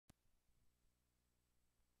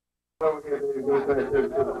Oh,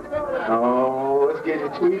 it's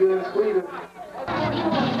getting sweeter and sweeter.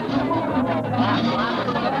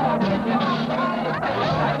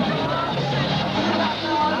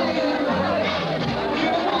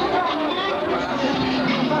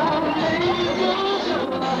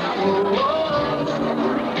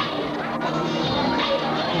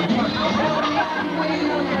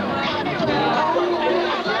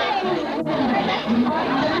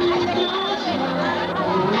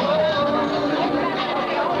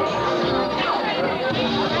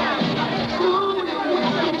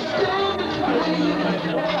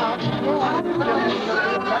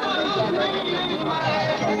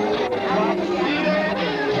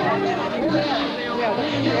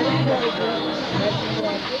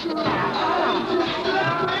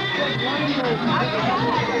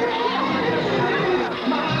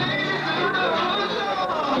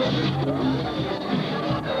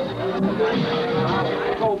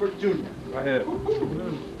 Colbert Jr. Go ahead.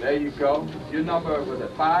 There you go. Your number was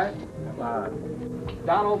it 5? 5.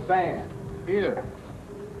 Donald Van. Here.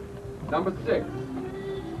 Number 6.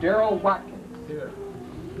 Gerald Watkins. Here.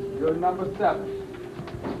 Your number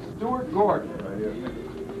 7. Stuart Gordon. Right here.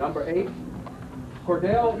 Number 8.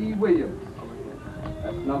 Cordell E. Williams.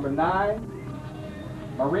 That's number 9.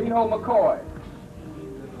 Marino McCoy.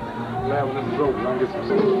 Glad when this is over, I'll get some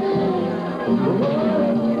seats.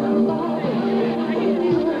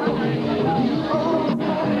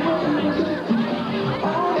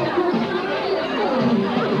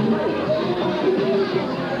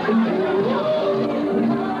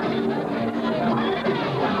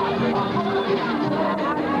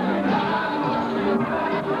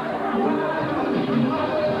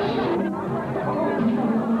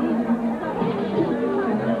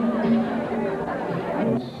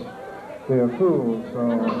 They're full, so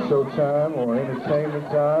showtime or entertainment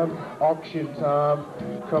time, auction time,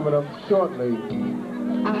 coming up shortly.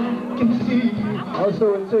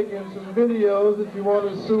 Also, we're taking some videos. If you want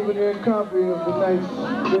a souvenir copy of the nice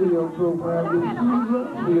video program,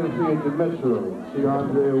 feel free at the Metro. See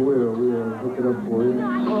Andre Will, we'll hook it up for you. You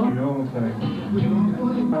know what I'm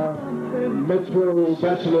saying? Metro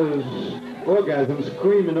Bachelor's Orgasm,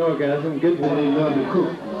 Screaming Orgasm, get what they love to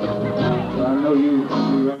cook. So I know you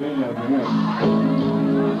right in there tonight.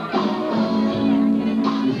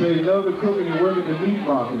 You say you love to cook and you work at the meat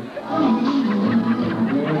market.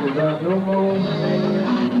 There's got no more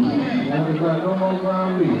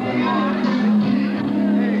ground beef.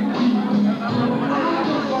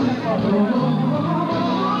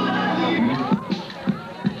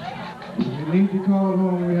 If you need to call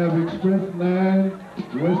home, we have Express 9,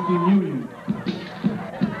 Western Union.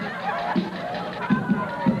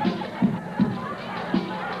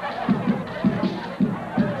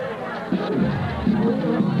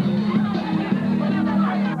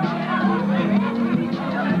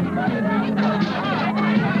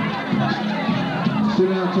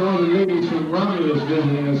 Shout out to all the ladies from Romulus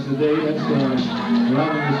visiting us today. That's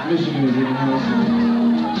Romulus, Michigan is in the house.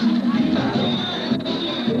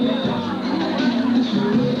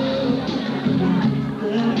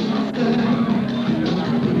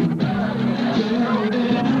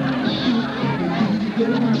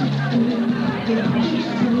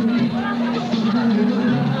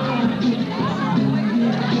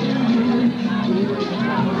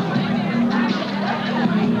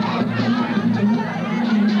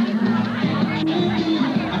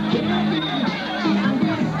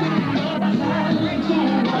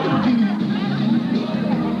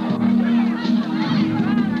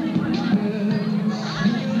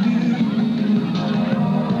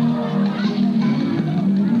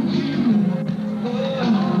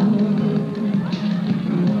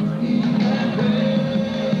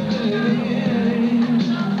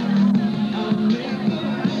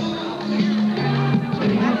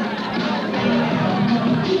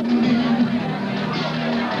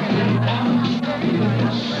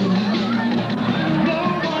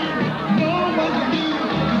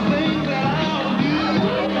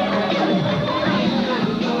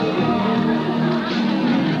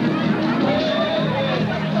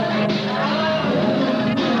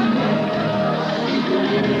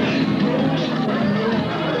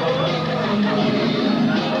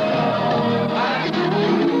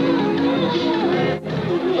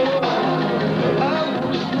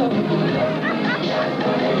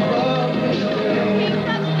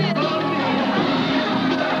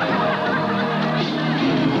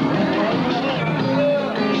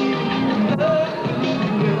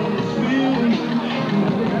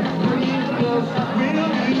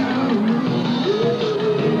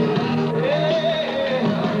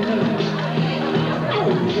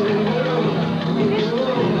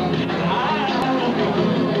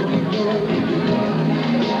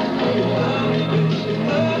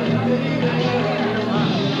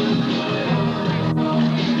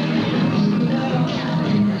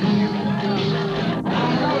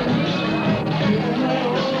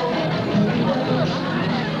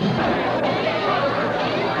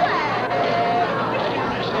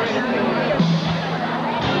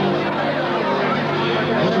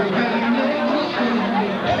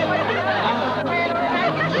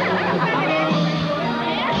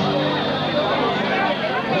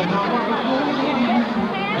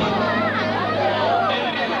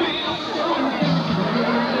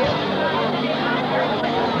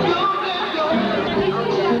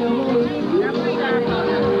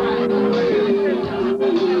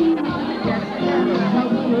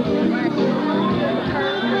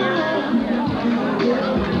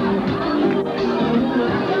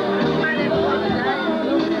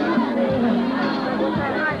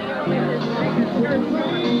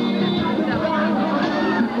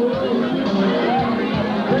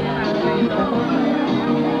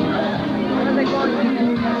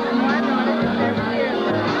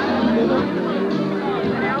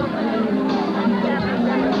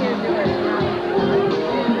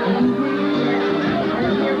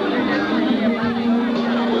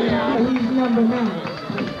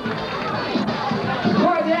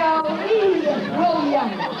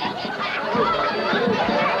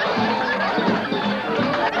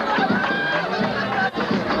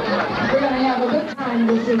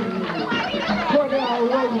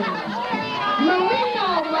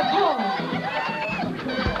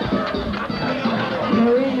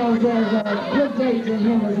 knows there's a good day to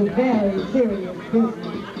him is a very serious business.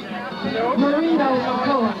 Marino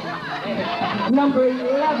McCoy, number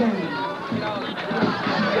 11.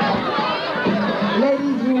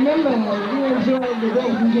 Ladies, remember, you enjoyed the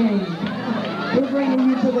Dayton game. We're bringing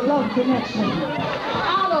you to the Love Connection.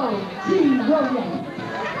 Allo T. Williams.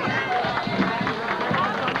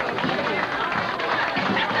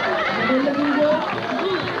 Are they looking good?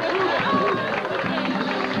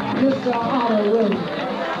 Mr. Allo Williams.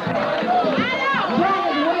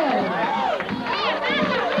 Brad Wells.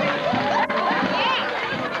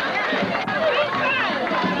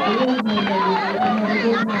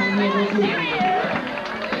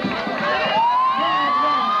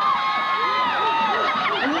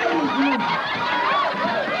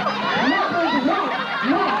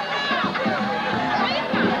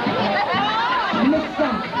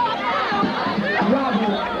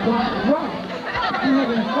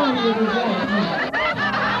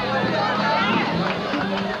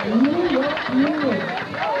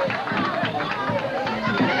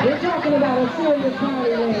 We're talking about a serious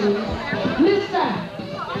party, ladies. Mr.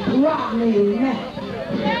 Rodney Mack.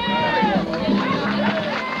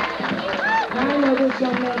 I know this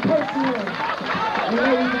young man personally. And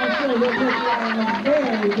ladies, I'm sure you'll take you out in a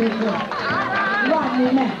very good way. Rodney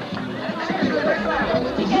Mack.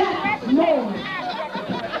 Jack Moore.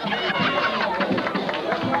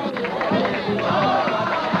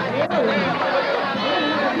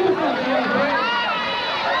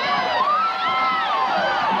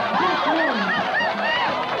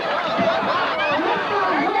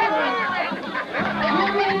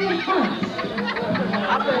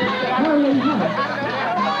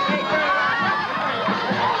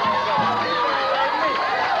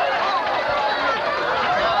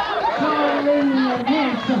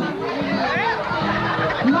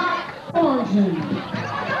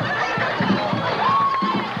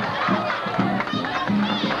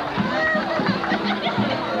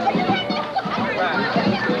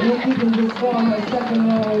 You can just form a second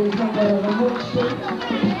row number of a hook street.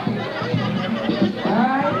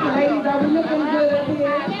 Alright, ladies, are we looking good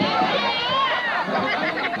here?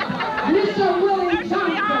 Mr. Willie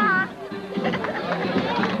Johnson.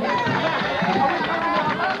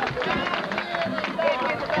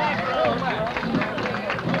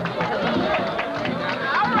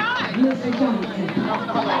 Mr. Johnson.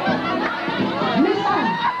 Mr.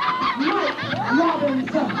 Mike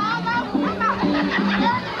Robinson.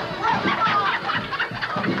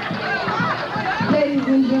 Ladies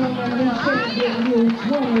and gentlemen, we should give you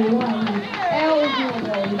 21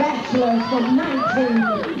 eligible bachelors from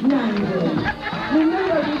 1990.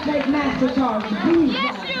 Remember, we take MasterCard Visa.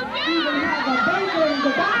 Even have a banker in the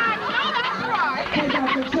back. Take out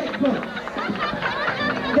the checkbook.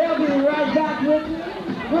 They'll be right back with you.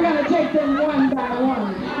 We're going to take them one by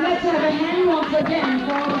one. Let's have a hand once again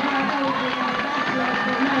for all of our eligible bachelors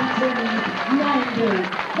from 1990.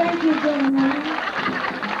 Thank you, gentlemen.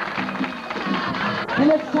 And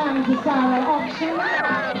it's time to start our auction.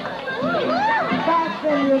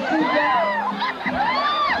 Fasten your seatbelt.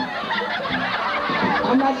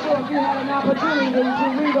 I'm not sure if you had an opportunity to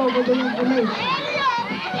read over the information.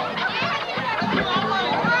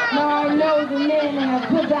 Now I know the men have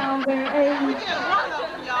put down their age.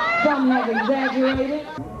 Some have exaggerated.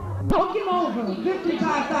 Look him over.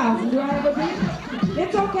 55,000. Do I have a bid?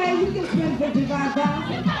 It's okay. You can spend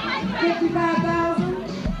 55,000. 55,000.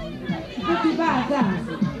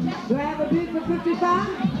 55,000. Do I have a bid for 55?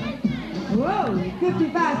 Whoa,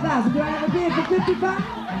 55,000. Do I have a bid for 55?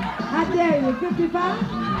 I dare you, 55?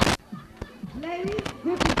 Ladies,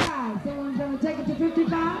 55. Someone's going to take it to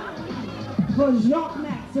 55? For Jacques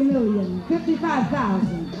Maximilian,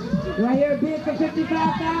 55,000. Do I hear a bid for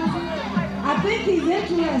 55,000? I think he's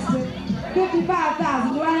interested.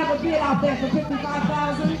 55,000. Do I have a bid out there for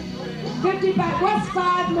 55,000? 55. What's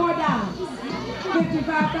 $5 more?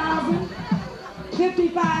 55,000.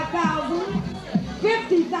 55,000.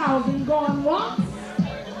 50,000 going once.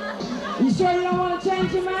 You sure you don't want to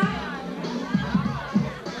change your mind?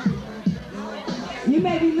 You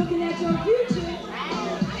may be looking at your future.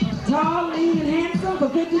 Tall, lean, and handsome for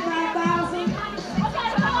 55,000.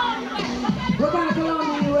 What kind of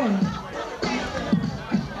cologne do you wear?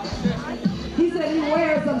 He said he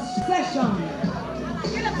wears a session.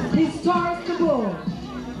 He's Taurus the Bull.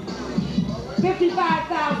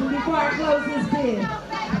 55,000 before I close this bid.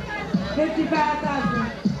 55,000.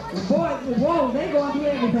 The boys, whoa, they going through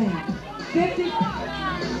everything. 50.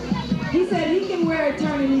 He said he can wear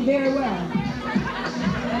eternity very well.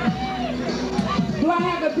 Do I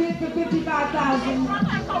have a bid for 55,000?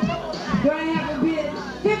 Do I have a bid?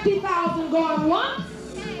 50,000 going once.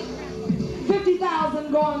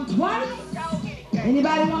 50,000 going twice.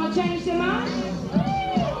 Anybody want to change their mind?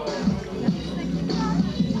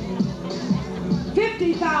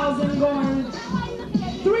 50,000 going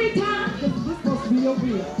 3 times. This is supposed to be your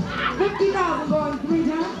wheel. 50,000 going 3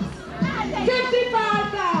 times.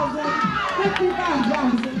 55,000.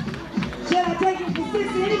 55,000. Should I take it for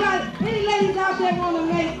 60? Anybody, any ladies out there want to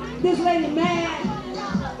make this lady mad?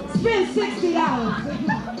 Spend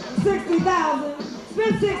 $60. 60,000.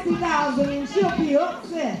 Spend 60,000 and she'll be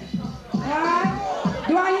upset. Alright?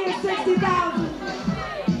 Do I hear 60,000?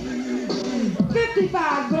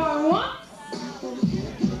 55 going once.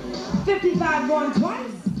 55 going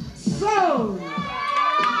twice. So,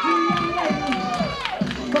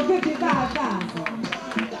 for 55,000.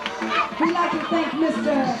 We'd like to thank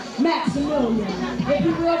Mr. Maximilian. If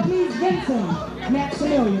you will, please, Vincent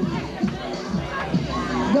Maximilian.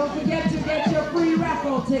 Don't forget to get your free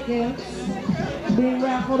raffle tickets being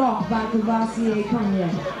raffled off by CAPUCINE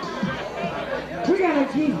Cognac. We're going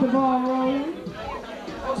to keep the ball rolling.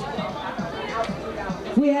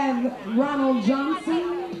 We have Ronald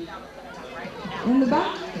Johnson in the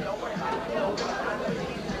back.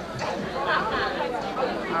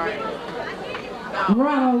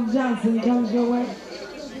 Ronald Johnson comes your way.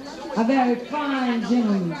 A very fine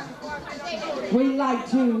gentleman. We'd like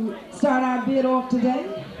to start our bid off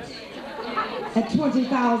today at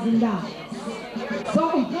 $20,000.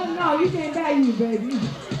 So, no, you can't value, baby.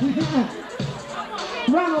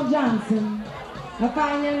 Ronald Johnson, a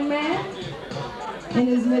fine young man in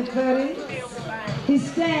his mid-30s. He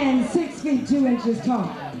stands 6 feet 2 inches tall.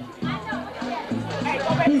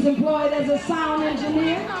 He's employed as a sound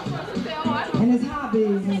engineer, and his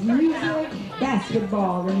hobbies is music,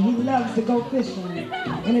 basketball, and he loves to go fishing.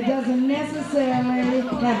 And it doesn't necessarily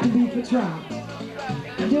have to be for trout.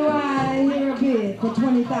 Do I hear a bid for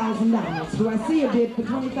 $20,000? Do I see a bid for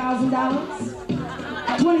 $20,000?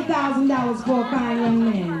 $20,000 for a fine young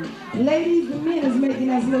man. Ladies, the men is making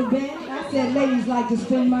us little bet. I said ladies like to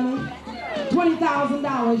spend money.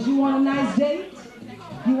 $20,000. You want a nice date?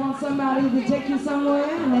 You want somebody to take you somewhere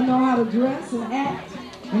and they know how to dress and act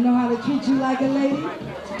and know how to treat you like a lady?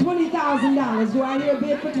 $20,000. Do I hear a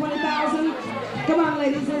bid for $20,000? Come on,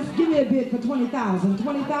 ladies, let's give me a bid for $20,000.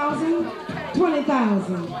 $20,000?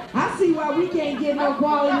 $20,000. I see why we can't get no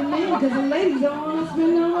quality men, because the ladies don't want to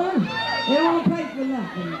spend no money. They don't want to pay for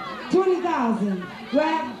nothing. $20,000. Do I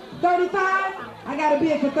have 35? I got a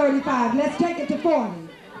bid for 35. Let's take it to 40.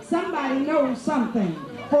 Somebody knows something.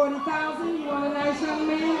 40,000, you want a nice young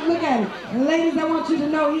man? Look at it. And ladies, I want you to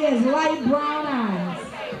know he has light brown eyes.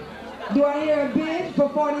 Do I hear a bid for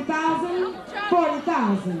 40,000?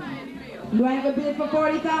 40,000. Do I have a bid for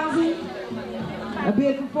 40,000? A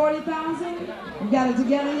bid for 40,000? You got it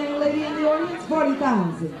together, young lady in the audience?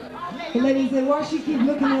 40,000. The lady said, why she keep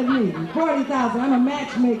looking at me? 40,000. I'm a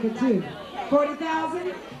matchmaker too.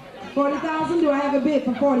 40,000? 40,000? Do I have a bid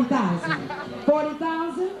for 40,000?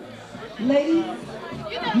 40,000? Ladies,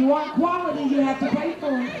 you want quality, you have to pay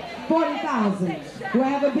for it. 40,000. Do I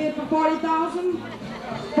have a bid for 40,000?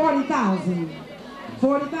 40,000.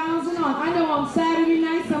 40,000 on. I know on Saturday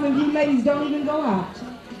night some of you ladies don't even go out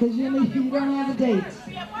because you don't have a date.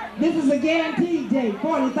 This is a guaranteed date.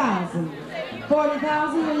 40,000.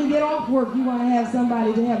 40,000. When you get off work, you want to have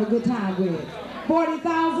somebody to have a good time with.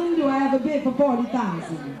 40,000. Do I have a bid for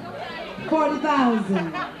 40,000?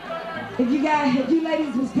 40,000. If you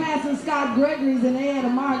ladies was passing Scott Gregory's and they had a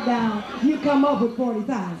markdown, you come up with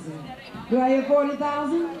 40,000. Do I hear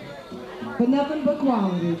 40,000? For nothing but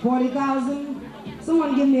quality. 40,000.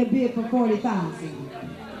 Someone give me a bid for 40,000.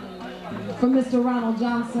 For Mr. Ronald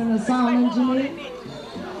Johnson, a sound engineer.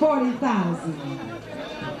 40,000.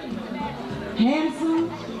 Handsome.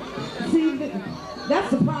 See, that's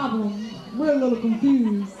the problem. We're a little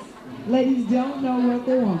confused. Ladies don't know what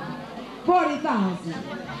they want. 40,000.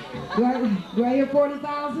 Do I hear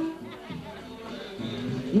 40,000?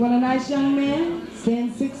 You want a nice young man?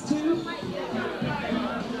 Stand 6'2",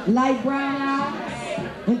 light brown eyes,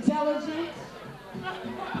 intelligent.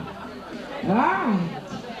 All right.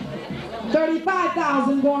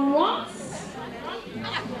 35,000 going once.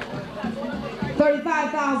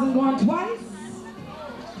 35,000 going twice.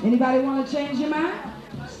 Anybody want to change your mind?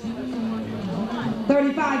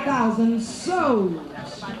 35,000 sold.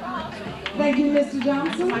 Thank you, Mr.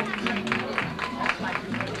 Johnson.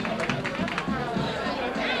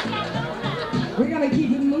 We're going to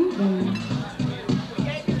keep it moving.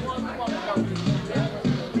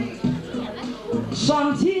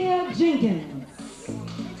 Shantia Jenkins.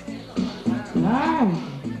 All right.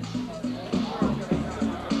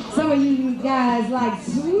 Some of you guys like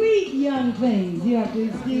sweet young things. You have to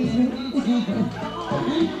excuse me.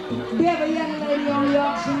 We have a young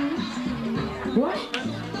What?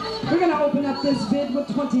 We're going to open up this bid with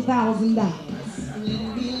 $20,000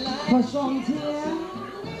 for Chantier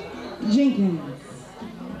Jenkins.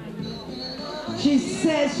 She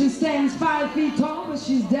says she stands 5 feet tall, but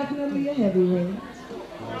she's definitely a heavyweight.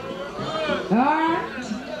 All right,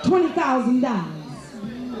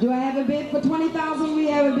 $20,000. Do I have a bid for $20,000? We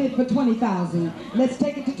have a bid for $20,000. Let's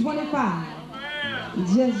take it to 25.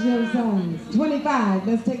 Just your sons. 25.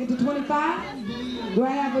 Let's take it to 25. Do I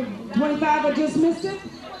have a 25 or just missed it?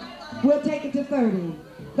 We'll take it to 30.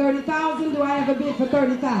 30,000. Do I have a bid for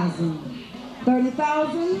 30,000?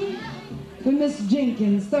 30,000 for Miss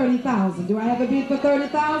Jenkins. 30,000. Do I have a bid for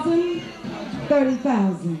 30,000?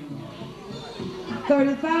 30,000.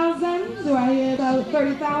 30,000. Do I hear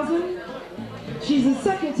 30,000? She's a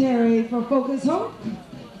secretary for Focus Hope.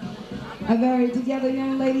 A very together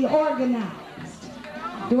young lady, organized.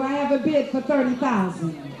 Do I have a bid for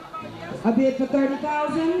 30,000? A bid for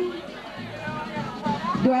 30,000?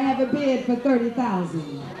 Do I have a bid for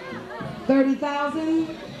 30,000? 30,000?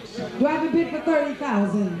 Do I have a bid for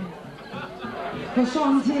 30,000? For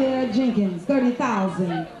Chantier Jenkins,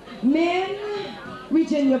 30,000. Men,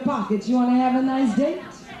 reach in your pockets. You want to have a nice date?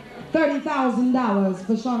 $30,000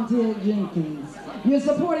 for Chantier Jenkins. You're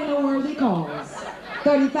supporting a worthy cause.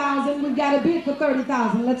 30,000. We've got a bid for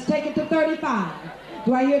 30,000. Let's take it to 35.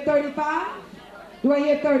 Do I hear 35? Do I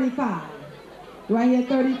hear 35? Do I hear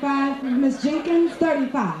 35 for Miss Jenkins?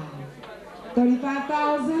 35.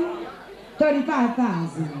 35,000.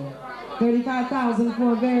 35,000. 35,000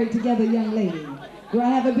 for a very together young lady. Do I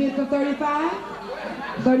have a bid for 35?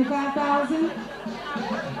 35,000.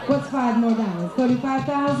 What's $5 more?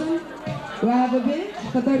 35,000. Do I have a bid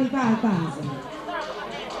for 35,000?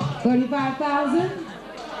 35,000.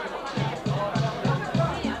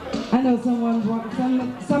 I know someone brought,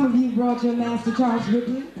 some of you brought your master charge with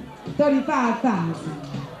you. 35,000.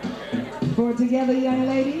 For a together young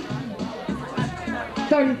lady.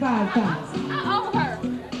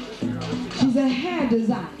 35,000. She's a hair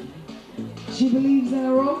designer. She believes in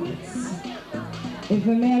aerobics. If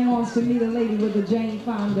a man wants to meet a lady with a Jane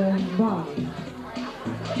Fonda body.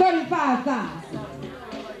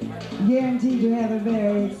 35,000. Guaranteed to have a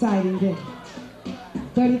very exciting day.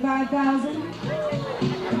 35,000.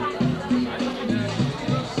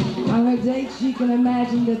 On her date, she can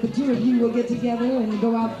imagine that the two of you will get together and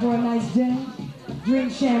go out for a nice dinner,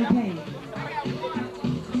 drink champagne.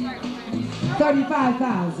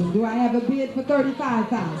 35,000. Do I have a bid for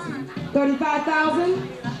 35,000? 35,000?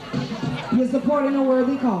 You're supporting a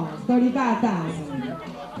worthy cause. 35,000.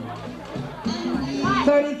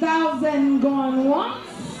 30,000 going once.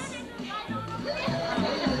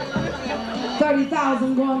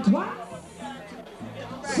 30,000 going twice.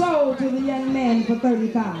 Sold to the young man for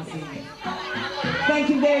 30,000. Thank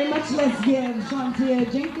you very much. Let's give Chantier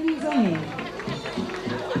Jenkins a hand.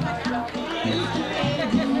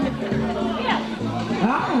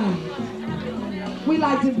 We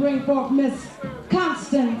like to bring forth Miss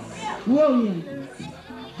Constance Williams.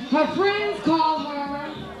 Her friends call her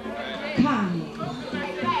Connie.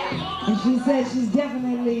 And she says she's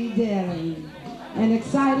definitely daring and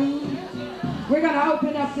exciting. We're going to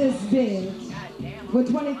open up this bid with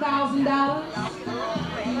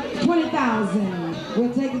 $20,000. 20,000.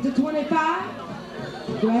 We'll take it to 25.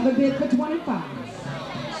 Do I have a bid for 25?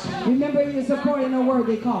 Remember, you're supporting a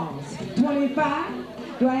worthy cause. 25.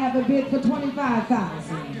 Do I have a bid for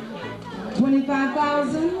 25,000?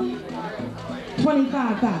 25,000.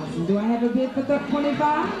 25,000. Do I have a bid for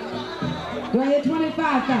 25? Do I hear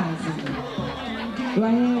 25,000? Do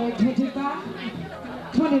I hear 25?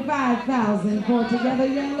 25,000 for together,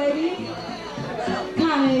 young lady.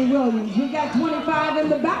 Connie Williams. We got 25 in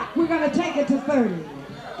the back. We're going to take it to 30.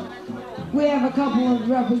 We have a couple of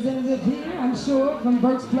representatives here, I'm sure, from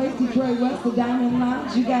Burke's Place, Detroit West, the Diamond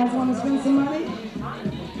Lounge. You guys want to spend some money?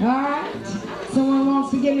 All right. Someone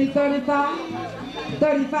wants to give me 35?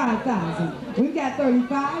 35,000. We've got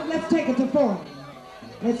 35. Let's take it to 40.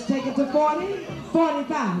 Let's take it to 40.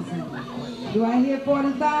 40,000. Do I hear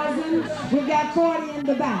 40,000? We've got 40 in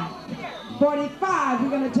the back. 45. We're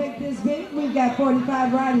going to take this bid. We've got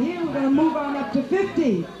 45 right here. We're going to move on up to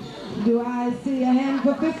 50. Do I see a hand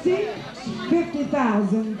for 50?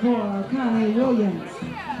 50,000 for Connie Williams.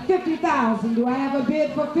 50,000. Do I have a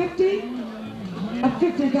bid for 50?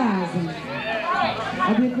 50,000.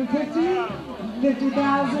 A bid for 50?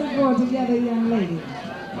 50,000 for together, young lady.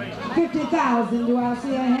 50,000. Do I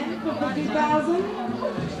see a hand for 50,000?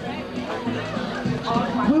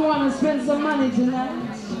 We want to spend some money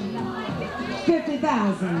tonight.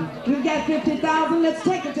 50,000. We've got 50,000. Let's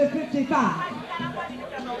take it to 55.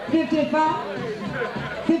 55.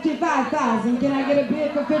 $55,000. Can I get a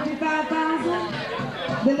bid for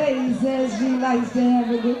 $55,000? The lady says she likes to have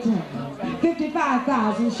a good time.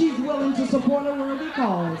 $55,000. She's willing to support a worthy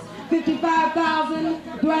cause.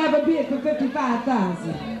 $55,000. Do I have a bid for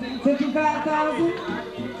 $55,000?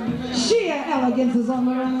 $55,000. Sheer elegance is on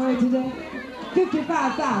the runway today.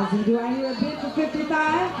 $55,000. Do I hear a bid for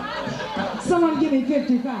 $55,000? Someone give me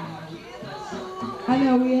 $55,000. I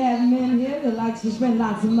know we have men here that likes to spend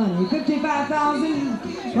lots of money.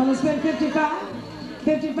 $55,000. Want to spend $55,000?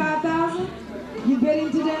 $55,000. You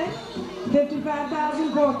bidding today?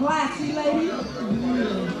 $55,000 for a classy lady?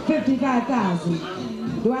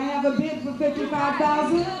 $55,000. Do I have a bid for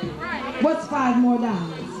 $55,000? What's $5 more?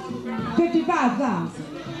 $55,000.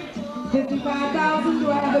 $55,000.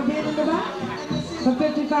 Do I have a bid in the back for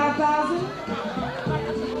 $55,000?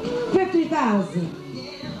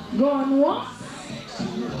 $50,000. Going once.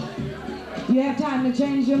 You have time to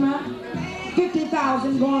change your mind?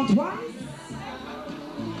 $50,000 going twice.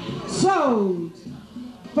 Sold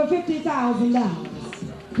for $50,000.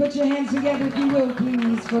 Put your hands together if you will,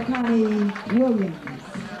 please, for Connie Williams.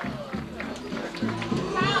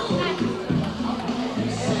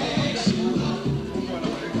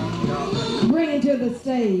 Bring it to the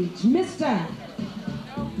stage, Mr.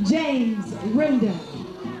 James Rinder.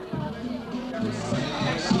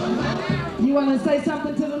 You want to say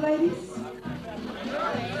something to the ladies?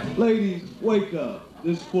 Ladies, wake up.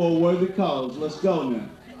 This is for a worthy cause. Let's go now.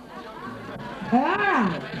 All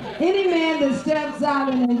right. Any man that steps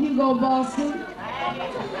out in a Hugo Boss suit,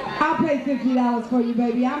 I'll pay $50 for you,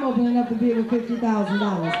 baby. I'm opening up the bid with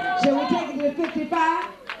 $50,000. Shall we take it to 55?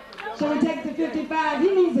 Shall we take it to 55? He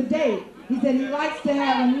needs a date. He said he likes to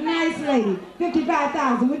have a nice lady.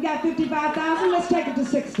 $55,000. We got $55,000. Let's take it to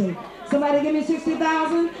 60. Somebody give me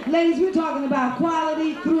 $60,000. Ladies, we're talking about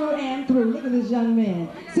quality through and through. Look at this young man.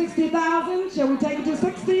 $60,000. Shall we take it to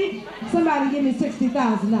 60? Somebody give me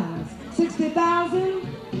 $60,000. $60,000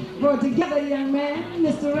 for a together young man,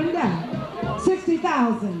 Mr. Rinder.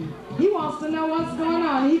 $60,000. He wants to know what's going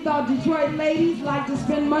on. He thought Detroit ladies like to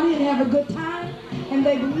spend money and have a good time, and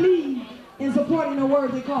they believe in supporting a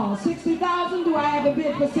worthy cause. $60,000. Do I have a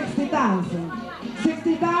bid for $60,000?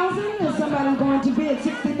 $60,000. Is somebody going to bid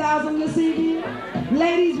 $60,000 this evening?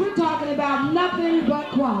 Ladies, we're talking about nothing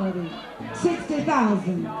but quality.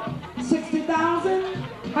 $60,000. $60,000.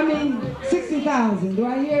 I mean, $60,000. Do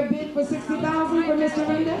I hear a bid for $60,000 for Mr.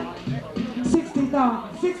 Rinder?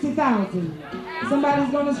 $60,000. Somebody's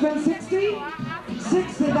going to spend $60,000?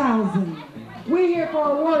 $60,000. We're here for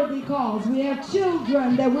a worthy cause. We have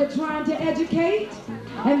children that we're trying to educate,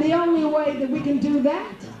 and the only way that we can do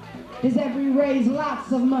that is that we raise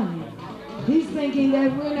lots of money. He's thinking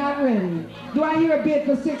that we're not ready. Do I hear a bid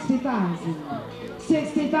for $60,000?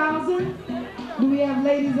 $60,000? Do we have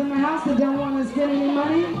ladies in the house that don't want to spend any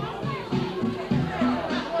money?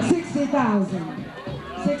 $60,000.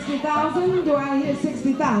 $60,000? Do I hear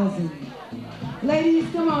 $60,000? Ladies,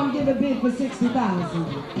 come on, give a bid for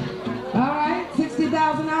 $60,000. All right,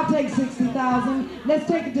 $60,000, I'll take $60,000. Let's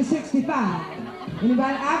take it to 65.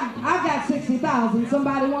 Anybody? I've got $60,000.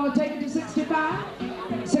 Somebody want to take it to 65?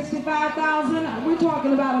 65,000? We're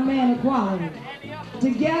talking about a man of quality.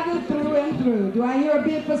 Together, through and through. Do I hear a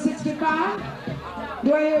bid for 65?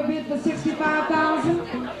 Do I hear a bid for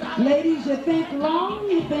 65,000? Ladies, you think long,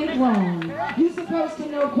 you think wrong. You're supposed to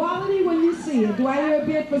know quality when you see it. Do I hear a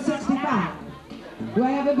bid for 65? Do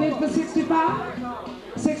I have a bid for 65?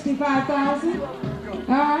 65,000? All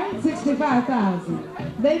right, 65,000.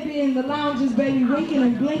 They be in the lounges, baby, winking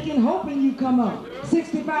and blinking, hoping you come up.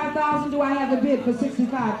 65,000, do I have a bid for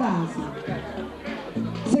 65,000?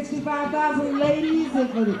 65,000, ladies,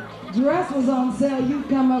 if a dress was on sale, you'd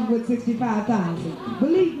come up with 65,000.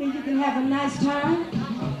 Believe me, you can have a nice time,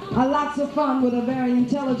 lots of fun with a very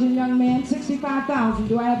intelligent young man. 65,000,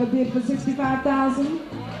 do I have a bid for 65,000?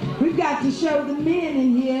 We've got to show the men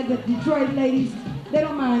in here that Detroit ladies, they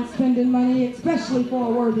don't mind spending money, especially for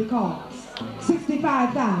a worthy cause.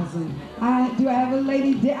 65,000. Do I have a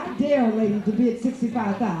lady? I dare a lady to bid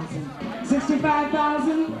 65,000.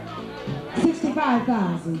 65,000.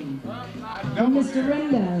 65,000. Mr.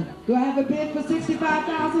 Rinder, do I have a bid for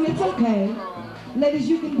 65,000? It's okay. Ladies,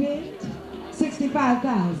 you can bid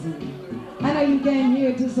 65,000. I know you came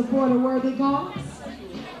here to support a worthy cause.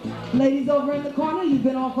 Ladies over in the corner, you've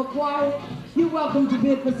been awful quiet. You're welcome to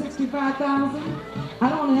bid for 65,000. I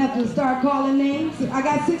don't want to have to start calling names. I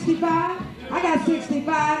got 65. I got 65.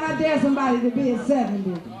 I dare somebody to bid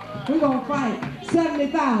 70. We're going to fight.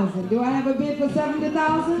 70,000. Do I have a bid for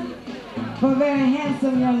 70,000? For a very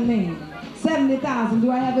handsome young man. 70,000. Do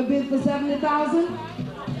I have a bid for 70,000?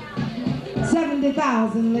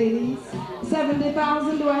 70,000, ladies.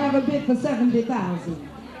 70,000? Do I have a bid for 70,000?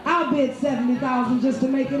 I'll bid 70,000 just to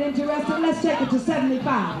make it interesting. Let's take it to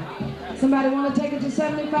 75. Somebody want to take it to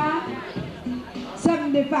 75?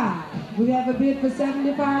 75. We have a bid for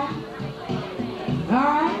 75? All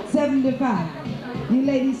right, 75. You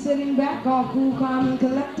ladies sitting back, all cool, calm, and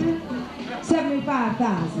collected?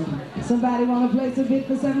 75,000. Somebody want to place a bid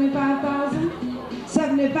for 75,000?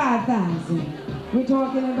 75,000. We're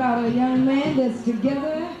talking about a young man that's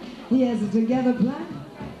together. He has a together plan.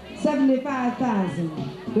 75,000.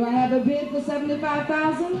 Do I have a bid for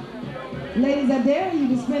 75,000? Ladies, I dare you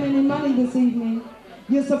to spend any money this evening.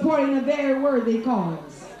 You're supporting a very worthy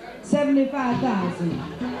cause. 75,000.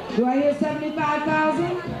 Do I hear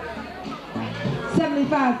 75,000?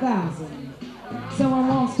 75,000. Someone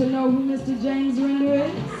wants to know who Mr. James Render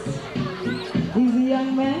is? He's a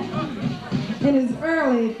young man in his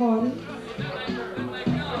early 40s.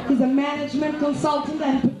 He's a management consultant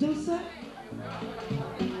and producer.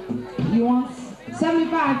 You want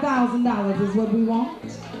 $75,000 is what we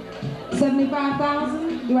want.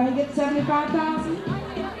 75,000? Do I get 75,000?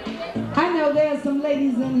 I know there's some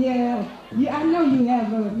ladies in here. I know you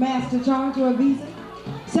have a master charge or a visa.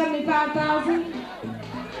 75,000?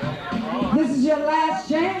 This is your last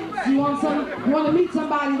chance. You want to meet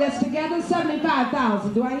somebody that's together?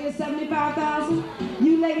 75,000. Do I hear 75,000?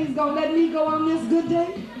 You ladies gonna let me go on this good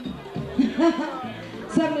day?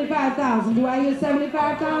 75,000. Do I hear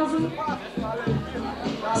 75,000?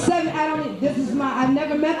 I've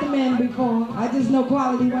never met the man before. I just know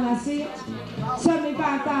quality when I see it.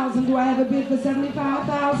 75,000. Do I have a bid for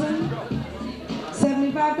 75,000?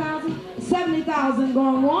 75,000? 70,000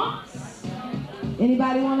 going once.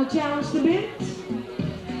 Anybody want to challenge the bid?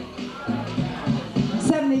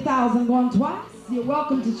 70,000 going twice. You're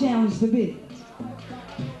welcome to challenge the bid.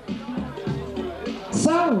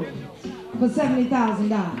 So, for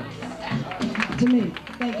 $70,000 to me.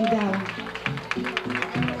 Thank you, darling.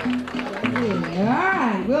 Yeah. All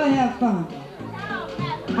right, we'll have fun.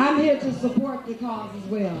 I'm here to support the cause as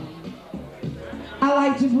well. I'd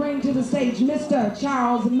like to bring to the stage Mr.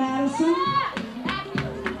 Charles Madison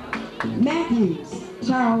Matthews.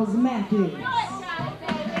 Charles Matthews.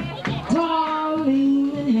 Tall,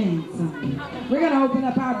 lean, and handsome. We're going to open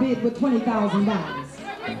up our bid with $20,000.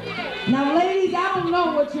 Now, ladies, I don't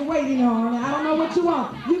know what you're waiting on. I don't know what you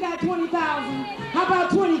want. You got 20,000. How about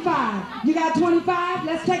 25? You got 25?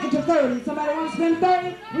 Let's take it to 30. Somebody want to spend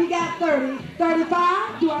 30? We got 30.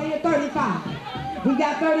 35? Do I hear 35? We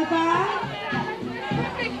got 35?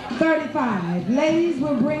 35. Ladies,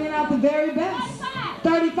 we're bringing out the very best.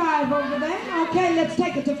 35 over there. Okay, let's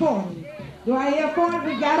take it to 40. Do I hear 40?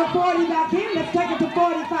 We got a 40 back here. Let's take it to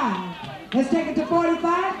 45. Let's take it to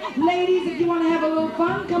 45. Ladies, if you want to have a little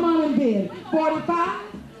fun, come on and bid. 45.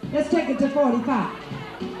 Let's take it to 45.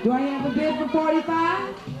 Do I have a bid for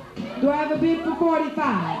 45? Do I have a bid for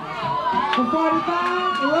 45? For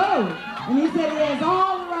 45? Whoa. And he said he has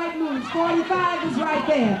all the right moves. 45 is right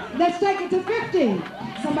there. Let's take it to 50.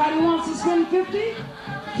 Somebody wants to spend 50?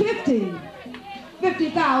 50.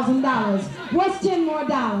 $50,000. What's 10 more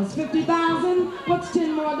dollars? 50,000? What's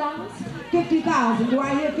 10 more dollars? 50,000. Do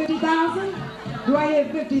I hear 50,000? Do I hear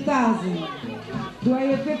 50,000? Do I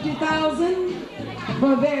hear 50,000?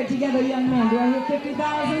 For a very together young man. Do I hear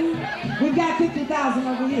 50,000? We've got 50,000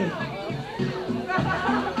 over here.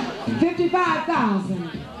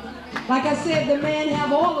 55,000. Like I said, the man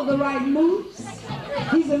have all of the right moves.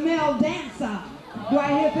 He's a male dancer. Do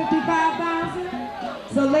I hear 55,000?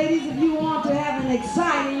 So ladies, if you want to have an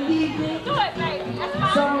exciting evening,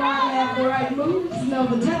 someone have the right moves, know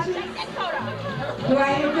the touches. Do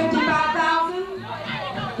I hear 55,000?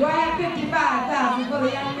 Do I have 55,000 for the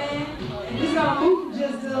young man? He's gonna move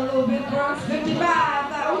just a little bit for us.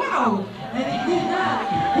 55,000. Wow! And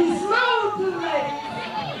he's smooth to the ladies.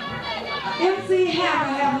 MC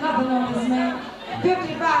Hammer have nothing on this man.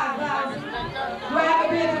 55,000. Do I have a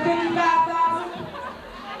bid for 55,000?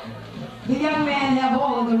 The young man have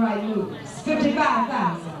all of the right moves.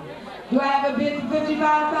 55,000. Do I have a bid for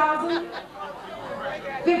 55,000?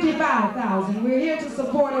 55,000. We're here to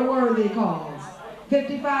support a worthy cause.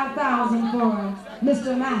 55,000 for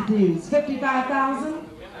Mr. Matthews. 55,000.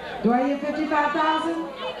 Do I hear 55,000?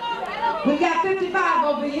 We've got 55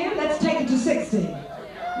 over here. Let's take it to 60.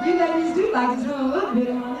 You ladies do like to spend a little bit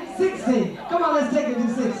on it. 60. Come on, let's take it to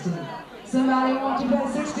 60. Somebody want to bet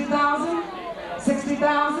 60,000?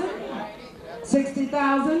 60,000?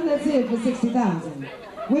 60,000? Let's hear it for 60,000.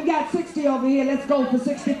 We've got 60 over here. Let's go for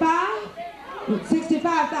 65.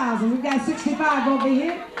 65,000. We've got 65 over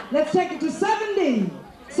here. Let's take it to 70.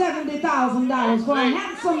 $70,000 for a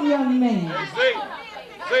handsome young man.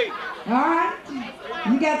 All right.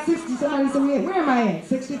 You got 60, somebody said, where am I at?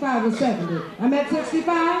 65 or 70? I'm at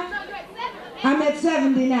 65? I'm at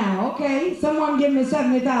 70 now, okay. Someone give me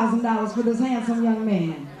 $70,000 for this handsome young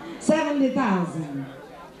man. $70,000.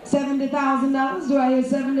 $70,000? Do I hear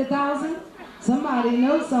 70,000? Somebody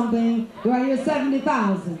knows something. Do I hear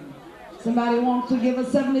 70,000? Somebody wants to give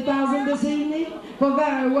us 70,000 this evening? For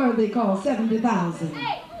very worthy cause, 70,000.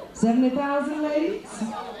 70,000, ladies?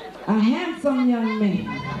 A handsome young man.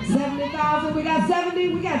 70,000, we got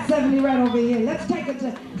 70? We got 70 right over here. Let's take it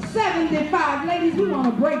to 75. Ladies, we want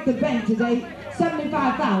to break the bank today.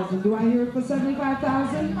 75,000. Do I hear it for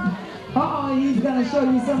 75,000? Uh-oh, he's going to show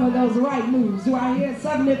you some of those right moves. Do I hear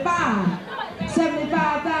 75?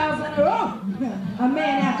 75,000. Oh, a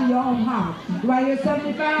man after your own heart. Do I hear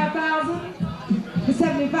 75,000?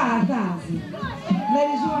 75,000.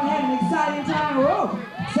 Ladies, you want to have an exciting time? Oh,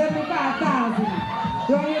 75,000.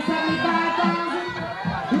 Do I hear 75,000?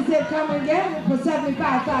 He said come and get it for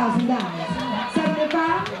 $75,000.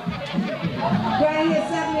 75? Do I hear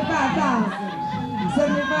 75,000?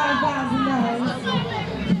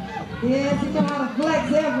 $75,000. Yes, you know how to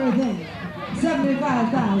flex everything.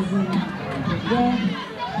 75,000.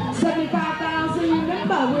 Yeah. 75,000.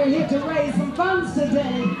 Remember, we're here to raise some funds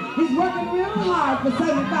today. He's working real hard for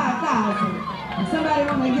 75,000. Somebody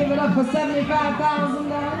want to give it up for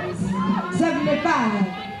 $75,000? 75.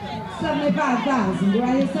 75,000. Do I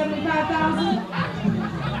hear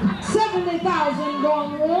 75,000? 70,000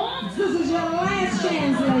 going once. This is your last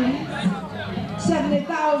chance, ladies.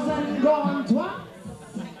 70,000 going twice.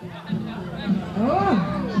 Oh.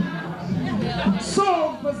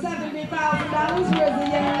 Sold for $70,000. Where's the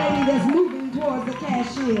young lady that's moving towards the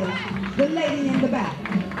cashier? The lady in the back.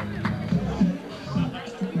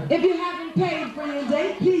 If you haven't paid for your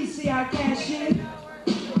date, please see our cashier.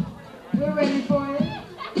 We're ready for it.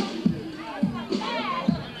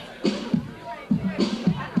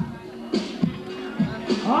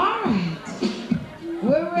 All right.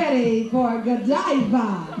 We're ready for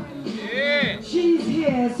Godiva. Yeah. She's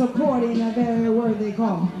here supporting a very worthy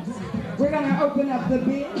cause. We're going to open up the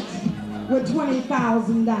bid with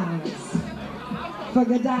 $20,000 for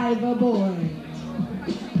Godiva Boyd.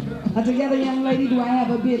 Together, young lady, do I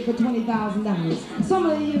have a bid for $20,000? Some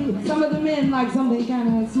of the men like something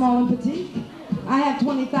kind of small and petite. I have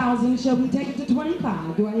 20,000. Shall we take it to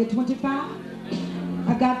 25? Do I hear 25?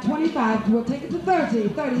 I got 25. We'll take it to 30.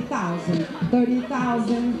 30,000.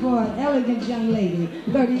 30,000 for an elegant young lady.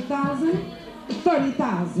 30,000.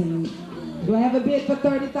 30,000. Do I have a bid for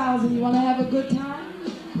 30,000? You want to have a good time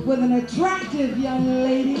with an attractive young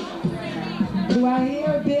lady? Do I hear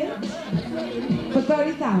a bid? For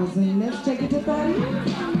 30,000. Let's take it to 30.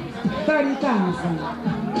 30,000.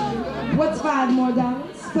 What's $5 more?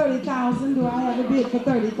 30,000. Do I have a bid for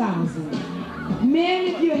 30,000? Men,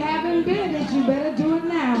 if you haven't bid it, you better do it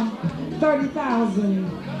now. 30,000.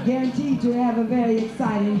 Guaranteed to have a very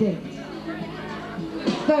exciting date.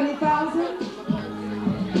 30,000.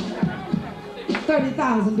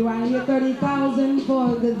 30,000. Do I hear 30,000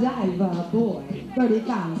 for the Godiva Boy?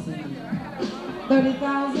 30,000.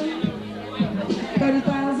 30,000.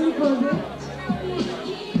 30,000 for a bit.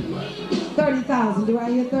 30,000. Do I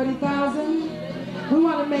hear 30,000? We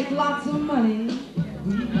want to make lots of money.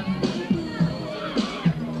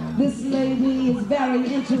 This lady is very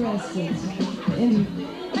interested in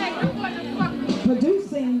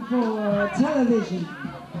producing for television.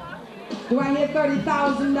 Do I hear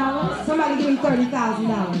 $30,000? Somebody give me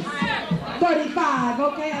 $30,000. 35.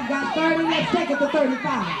 Okay, I've got 30. Let's take it to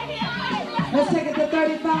 35. Let's take it to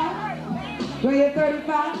 35. Do I hear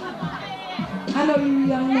 35? I know you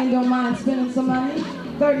young men don't mind spending some money.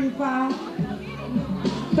 35.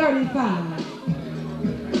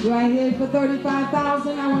 35. Do I hear it for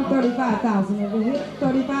 35,000? I want 35,000 over here.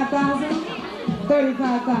 35,000?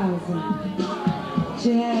 35,000.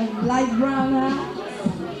 She has light brown eyes.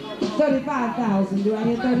 35,000. Do I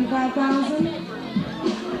hear 35,000?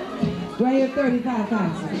 Do I hear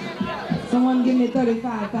 35,000? Someone give me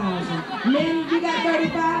 35,000. Men, you got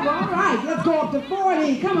 35? All right, let's go up to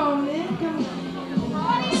 40. Come on, men. Come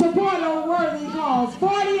on. Support a worthy cause.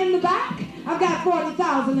 40 in the back? I've got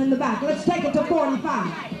 40,000 in the back. Let's take it to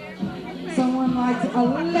 45. Someone likes a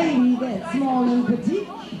lady that's small and petite.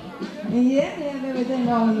 And yet they have everything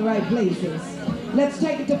all in the right places. Let's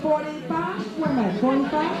take it to 45. Where am I?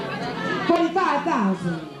 45?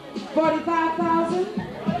 45,000. 45,000?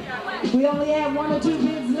 We only have 1 or 2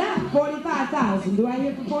 bids left. 45,000. Do I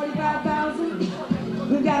hear for 45,000?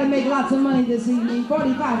 We've got to make lots of money this evening.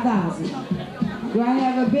 45,000. Do I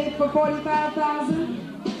have a bid for 45,000?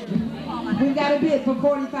 We've got a bid for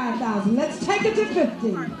 45,000. Let's take it to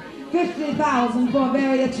 50. $50,000 for a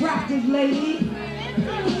very attractive lady.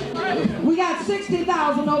 We got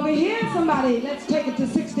 $60,000 over here. Somebody, let's take it to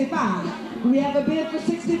 65. Do we have a bid for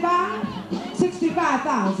 65?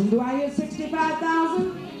 65,000. Do I hear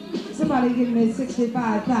 65,000? Somebody give me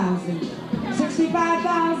 65,000.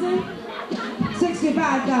 65,000?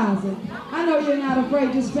 65,000. I know you're not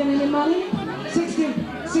afraid to spend any money.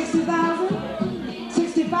 60,000?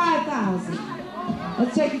 65,000.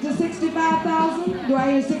 Let's take it to 65,000. Do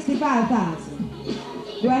I hear 65,000?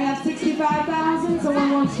 Do I have 65,000?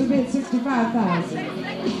 Someone wants to bid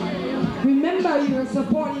 65,000. Remember, you're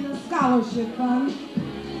supporting a scholarship fund.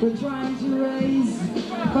 We're trying to raise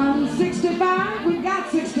funds. 65? We've got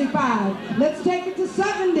 65. Let's take it to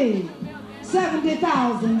 70.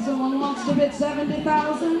 70,000. Someone wants to bid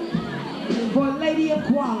 70,000 for Lady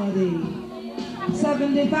Equality.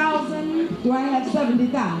 70,000. Do I have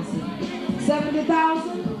 70,000?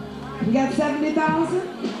 70,000? We got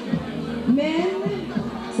 70,000? Men?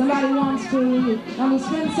 Somebody wants to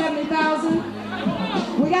spend 70,000?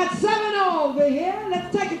 We got 7 over here. Let's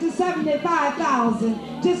take it to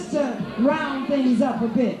 75,000 just to round things up a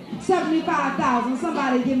bit. 75,000.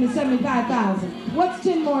 Somebody give me 75,000. What's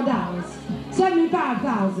 10 more dollars?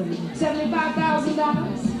 75,000.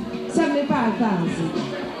 $75,000? 75,000.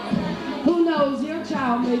 Who knows, your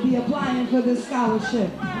child may be applying for this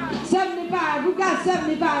scholarship. 75, we've got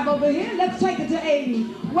 75 over here. Let's take it to 80.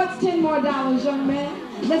 What's 10 more dollars, young man?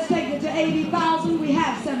 Let's take it to 80,000. We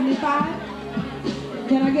have 75.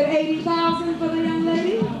 Can I get 80,000 for the young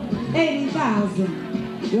lady?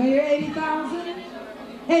 80,000. Do I hear 80,000?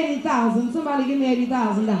 80,000. Somebody give me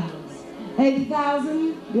 $80,000.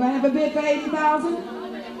 80,000. Do I have a bid for 80,000?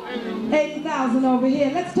 80,000 over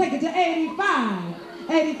here. Let's take it to 85.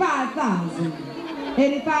 85,000.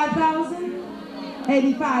 85,000?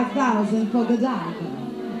 85,000 for Godiva.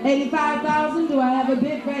 85,000. Do I have a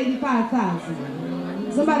bid for 85,000?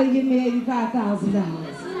 Somebody give me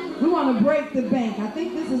 $85,000. We want to break the bank. I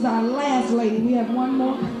think this is our last lady. We have one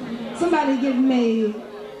more. Somebody give me,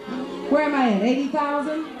 where am I at?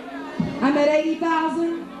 80,000? I'm at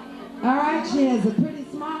 80,000. All right, she has a pretty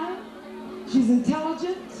smile. She's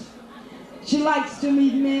intelligent. She likes to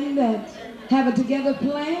meet men that have a together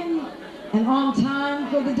plan and on time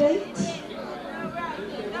for the date.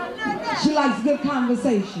 She likes good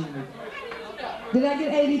conversation. Did I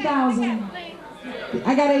get 80,000?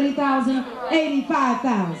 I got 80,000.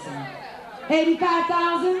 85,000.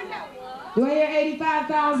 85,000? Do I hear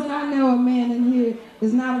 85,000? I know a man in here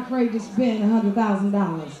is not afraid to spend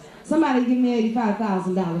 $100,000. Somebody give me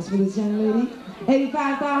 $85,000 for this young lady.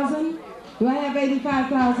 85,000? Do I have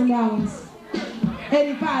 $85,000?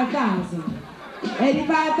 85,000.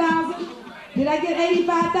 85,000? Did I get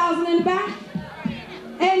 85,000 in the back?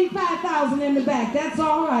 85,000 in the back. That's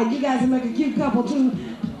all right. You guys will make a cute couple too.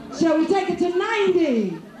 Shall we take it to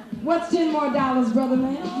 90? What's 10 more dollars, brother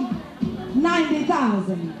man?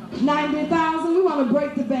 90,000. 90,000. We want to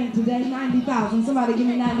break the bank today. 90,000. Somebody give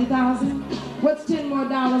me 90,000. What's 10 more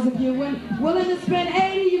dollars? If you're willing to spend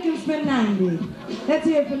 80, you can spend 90. Let's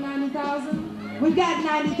hear it for 90,000. We've got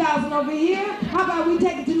 90,000 over here. How about we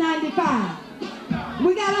take it to 95?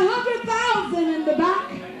 We got 100,000 in the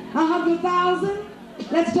back. 100,000.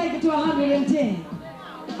 Let's take it to 110.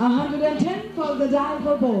 110 for the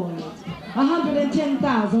diver boys.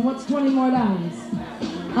 110,000. What's 20 more dollars?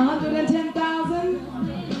 110,000.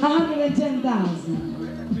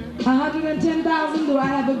 110,000. 110,000. Do I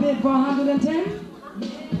have a bid for 110?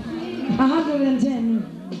 110.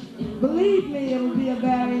 Believe me, it'll be a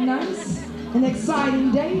very nice and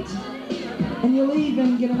exciting date, and you'll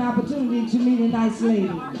even get an opportunity to meet a nice lady.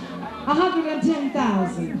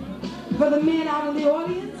 110,000. For the men out in the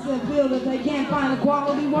audience that feel that they can't find a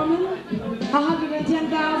quality woman,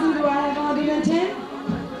 110,000. Do I have 110?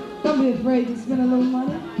 Don't be afraid to spend a little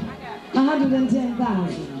money.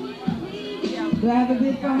 110,000. Do I have a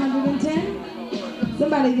bid for 110?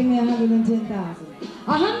 Somebody give me 110,000.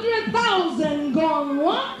 100,000 going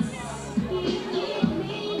once.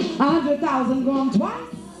 100,000 going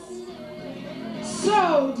twice.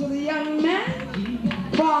 So to the young man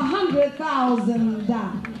for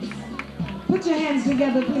 $100,000. Put your hands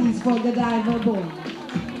together, please, for the diver boy.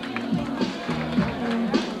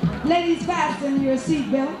 Ladies, fasten your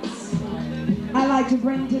seatbelts. I'd like to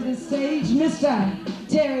bring to the stage Mr.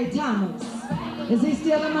 Terry Thomas. Is he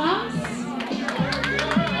still in the house?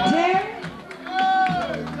 Terry?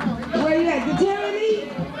 Where you at? Did Terry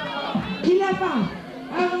leave? He left out.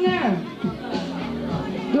 Oh, no.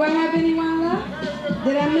 Do I have anyone left?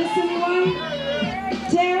 Did I miss anyone?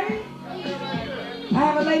 Terry? I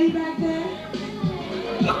have a lady back there.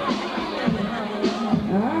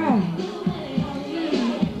 All right.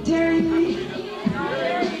 Terry,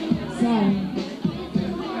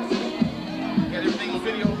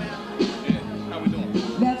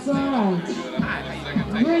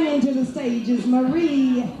 stage is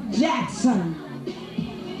Marie Jackson.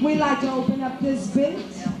 We like to open up this bid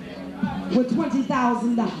with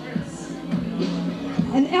 $20,000.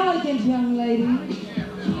 An elegant young lady,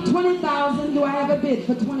 $20,000. Do I have a bid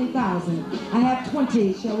for $20,000? I have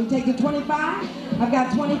 20. Shall we take it to 25? I've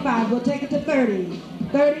got 25. We'll take it to 30.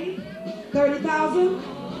 30? 30,000?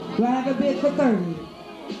 Do I have a bid for 30?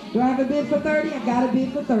 Do I have a bid for 30? I've got a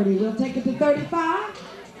bid for 30. We'll take it to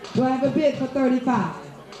 35. Do I have a bid for 35?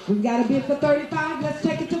 We've got a bid for 35. Let's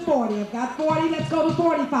take it to 40. I've got 40. Let's go to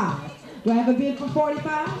 45. Do I have a bid for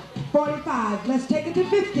 45? 45. Let's take it to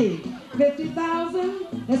 50.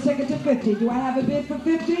 50,000. Let's take it to 50. Do I have a bid for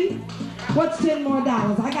 50? What's 10 more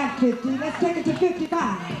dollars? I got 50. Let's take it to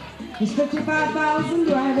 55. It's 55,000.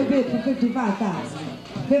 Do I have a bid for 55,000?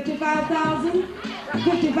 55,000.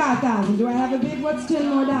 55,000. Do I have a bid? What's 10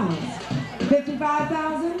 more dollars?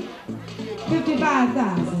 55,000.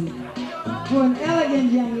 55,000. For an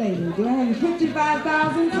elegant young lady. Do I have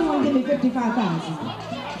 55,000? Someone give me 55,000.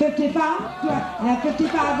 55? Do I have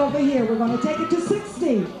 55 over here? We're going to take it to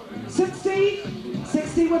 60. 60?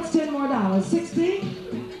 60, what's 10 more dollars? 60?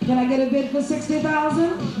 Can I get a bid for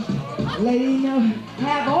 60,000? Lady, you know,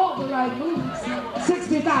 have all the right moves.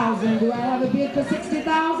 60,000. Do I have a bid for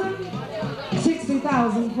 60,000?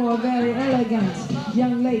 60,000 for a very elegant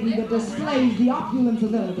young lady that displays the opulence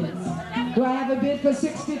of elegance. Do I have a bid for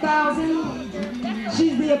 60,000?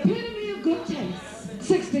 She's the epitome of good taste.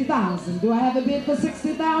 60,000. Do I have a bid for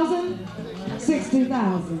 60,000?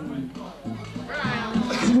 60,000.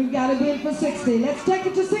 So we've got a bid for 60. Let's take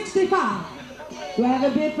it to 65. Do I have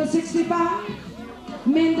a bid for 65?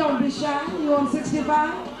 Men, don't be shy. You want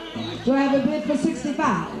 65? Do I have a bid for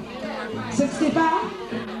 65? 65?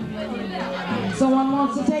 Someone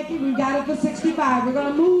wants to take it? We've got it for 65. We're going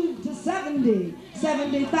to move to 70.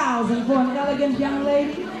 70,000 for an elegant young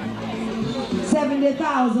lady.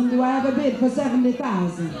 70,000. Do I have a bid for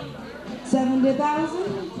 70,000?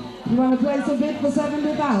 70,000? You want to place a bid for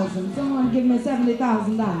 70,000? Someone give me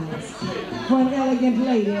 $70,000 for an elegant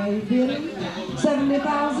lady. Are you bidding?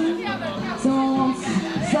 70,000? Someone wants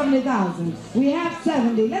 70,000. We have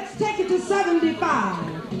 70. Let's take it to 75.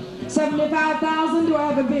 75,000. Do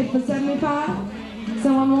I have a bid for 75?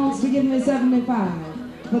 Someone wants to give me 75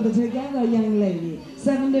 for the together young lady.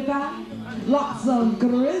 75. Lots of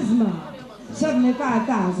charisma.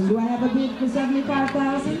 75,000. Do I have a bid for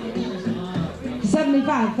 75,000?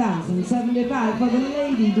 75,000. 75 for the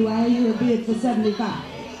lady. Do I hear a bid for 75?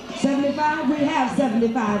 75? We have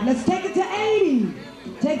 75. Let's take it to 80.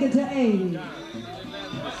 Take it to 80.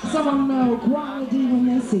 Someone know quality when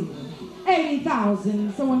they see it.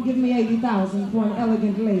 80,000. Someone give me 80,000 for an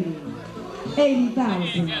elegant lady.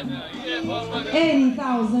 80,000.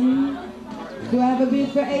 80,000. Do I have a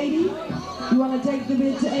bid for 80? You want to take the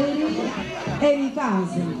bid to 80?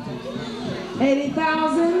 80,000.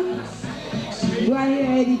 80,000. Do I hear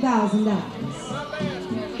 $80,000?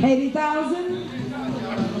 80,000?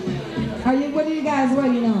 What are you guys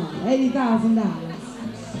waiting on?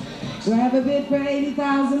 $80,000. Do I have a bid for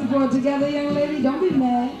 80,000 for a together young lady? Don't be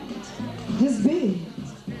mad. Just bid.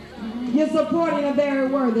 You're supporting a very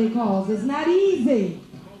worthy cause. It's not easy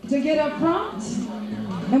to get up front,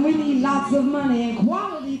 and we need lots of money and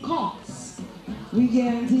quality costs. We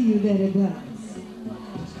guarantee you that it does.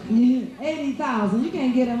 80,000. You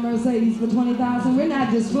can't get a Mercedes for 20,000. We're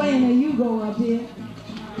not displaying a Yugo up here.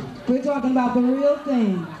 We're talking about the real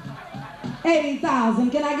thing.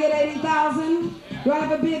 80,000. Can I get 80,000? Do I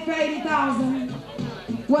have a bid for 80,000?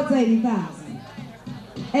 What's 80,000?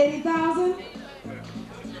 80,000?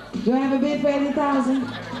 Do I have a bid for 80,000?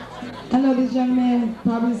 I know this young man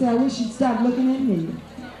probably said, I wish you'd stop looking at me.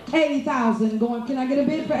 80,000 going. Can I get a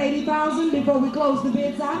bid for 80,000 before we close the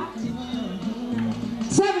bids out?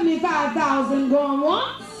 75,000 going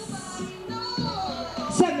once.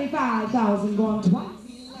 75,000 going twice.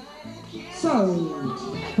 Sold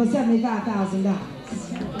for $75,000.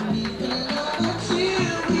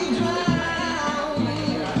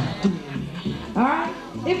 All right,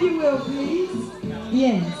 if you will, please.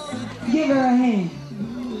 Yes, give her a hand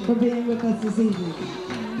for being with us this evening.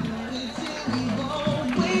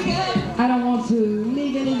 I don't want to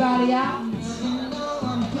leave anybody out.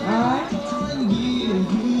 All right.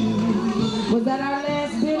 Was that our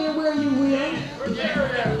last bidder? Where you will?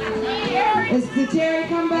 Did Terry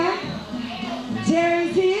come back?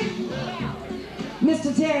 Terry's here?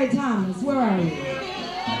 Mr. Terry Thomas, where are you?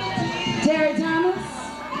 Terry Thomas?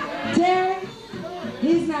 Terry?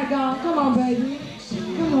 He's not gone. Come on, baby.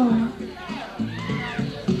 Come on.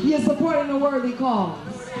 You're supporting a worthy cause.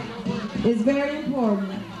 It's very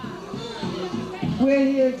important. We're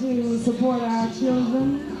here to support our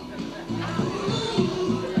children.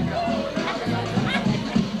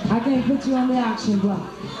 put you on the auction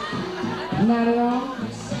block. Not at all?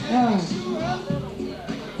 All right.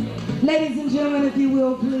 Ladies and gentlemen, if you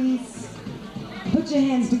will, please, put your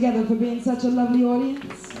hands together for being such a lovely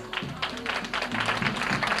audience.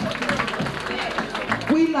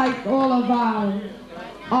 We like all of our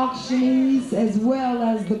auctionees as well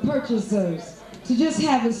as the purchasers to just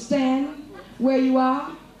have a stand where you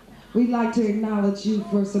are. We'd like to acknowledge you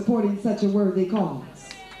for supporting such a worthy cause.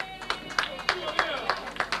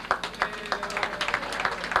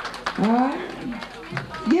 All right?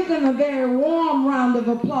 Give them a very warm round of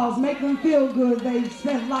applause. Make them feel good. They've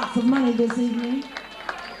spent lots of money this evening.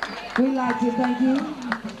 We'd like to thank you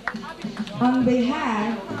on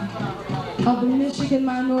behalf of the Michigan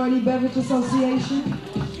Minority Beverage Association.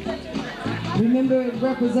 Remember, it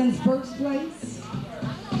represents Burke's Place,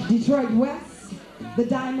 Detroit West, the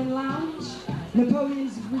Diamond Lounge,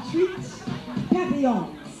 Napoleon's Retreat,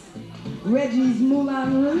 Papillons, Reggie's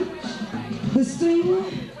Moulin Rouge, the Sting,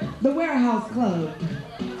 the Warehouse Club,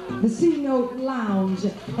 the C-Note Lounge,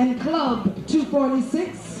 and Club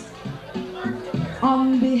 246.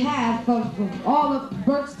 On behalf of all of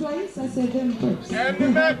Burke's Place, I said them first. And the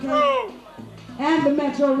Metro! And the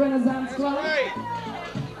Metro Renaissance Club. Right.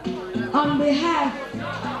 On behalf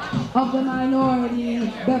of the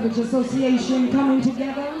Minority Beverage Association coming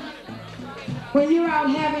together, when you're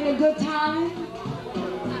out having a good time,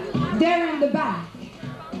 they're in the back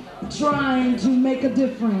trying to make a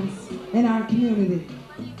difference in our community.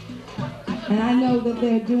 And I know that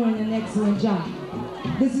they're doing an excellent job.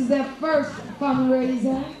 This is their first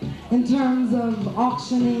fundraiser in terms of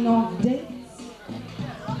auctioning off dates.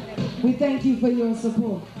 We thank you for your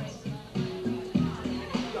support.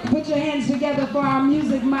 Put your hands together for our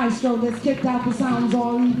music maestro that's kicked out the sounds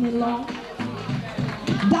all evening long,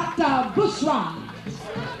 Dr. Bushra.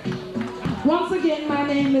 Once again, my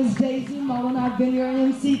name is Daisy Mullen. I've been your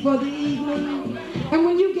MC for the evening. And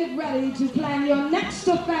when you get ready to plan your next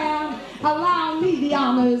affair, allow me the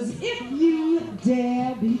honors if you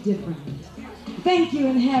dare be different. Thank you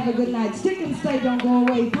and have a good night. Stick and stay, don't go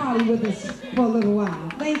away. Party with us for a little while.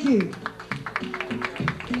 Thank you.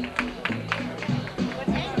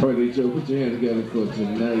 All right, Joe, put your hand together for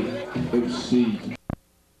tonight. MC.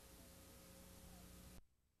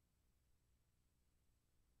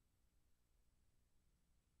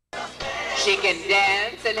 She can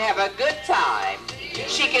dance and have a good time.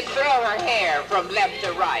 She can throw her hair from left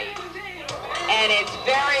to right. And it's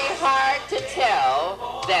very hard to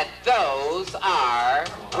tell that those are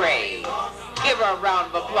braids. Give her a round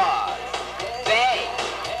of applause. Bang.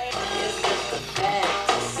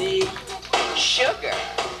 Sugar.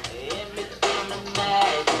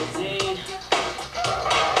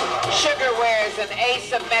 Sugar wears an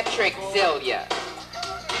asymmetric zillion.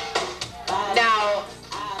 Now,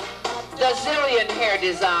 the zillion hair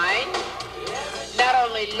design not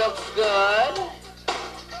only looks good,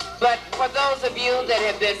 but for those of you that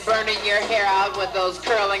have been burning your hair out with those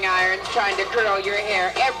curling irons, trying to curl your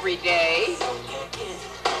hair every day,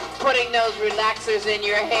 putting those relaxers in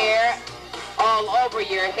your hair, all over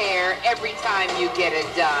your hair every time you get it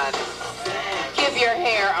done. Give your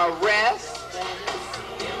hair a rest.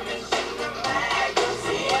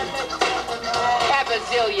 Have a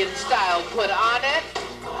zillion style put on it.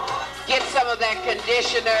 Get some of that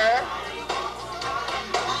conditioner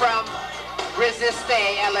from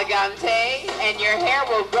Resiste Elegante, and your hair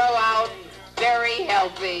will grow out very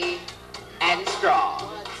healthy and strong.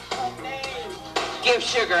 Give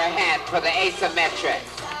Sugar a hand for the asymmetric.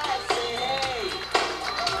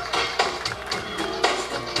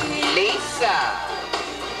 Lisa.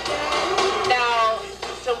 Now,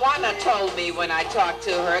 Tawana told me when I talked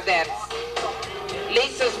to her that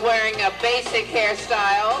Lisa's wearing a basic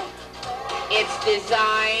hairstyle. It's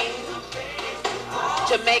designed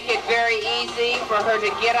to make it very easy for her to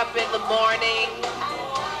get up in the morning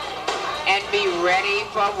and be ready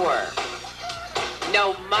for work.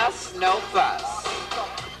 No muss, no fuss.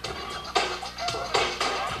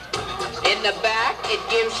 In the back, it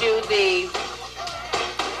gives you the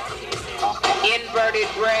inverted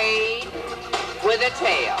braid with a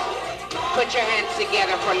tail. Put your hands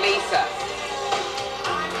together for Lisa.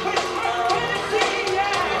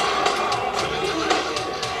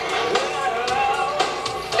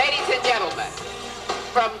 Ladies and gentlemen,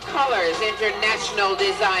 from Colors International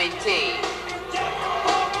Design Team,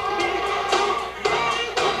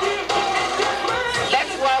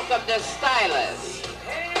 let's welcome the stylist,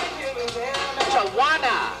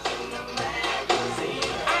 Tawana.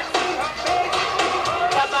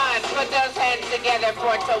 Come on, put those hands together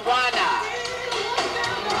for Tawana.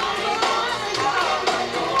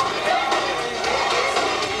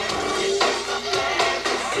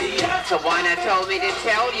 Tawana told me to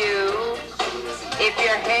tell you, if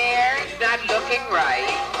your hair's not looking right,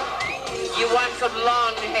 you want some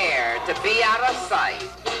long hair to be out of sight,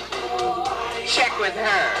 check with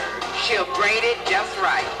her. She'll braid it just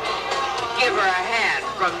right. Give her a hand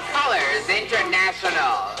from Colors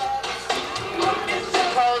International.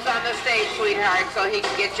 Pose on the stage, sweetheart, so he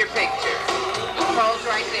can get your picture. Pose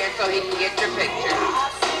right there so he can get your picture.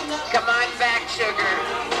 Come on back, sugar.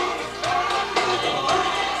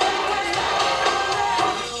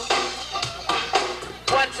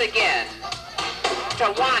 Once again,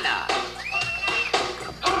 Tawana,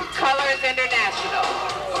 Colors International.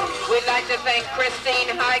 We'd like to thank Christine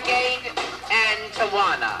Highgate and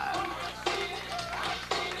Tawana.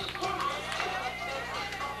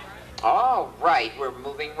 All right, we're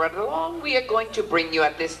moving right along. We are going to bring you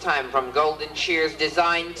at this time from Golden Shears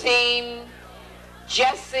Design Team,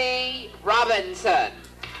 Jesse Robinson.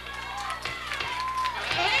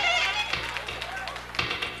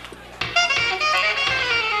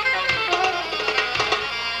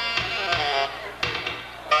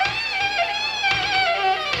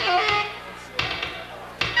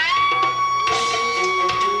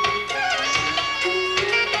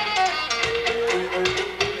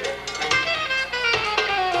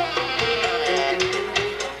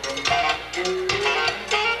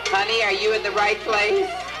 Honey, are you in the right place?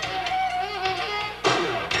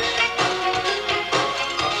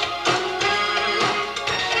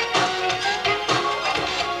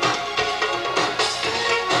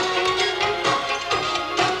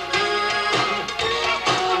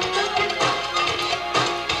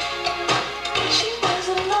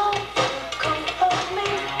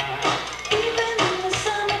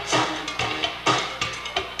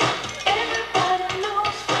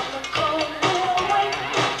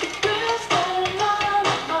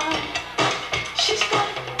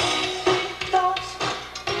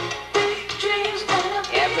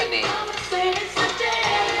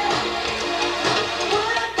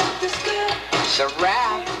 The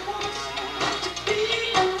rap,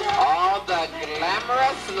 all the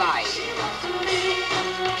glamorous life.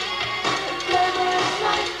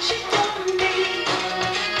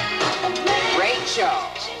 Rachel,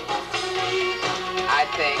 I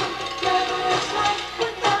think.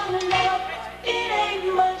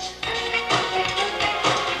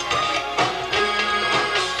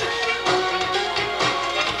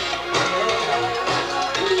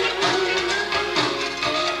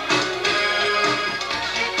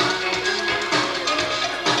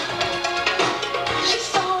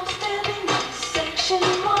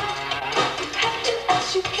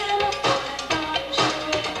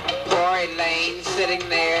 Sitting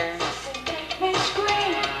there,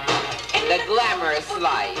 the glamorous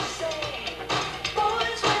life,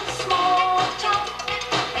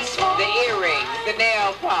 the earrings, the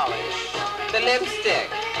nail polish, the lipstick,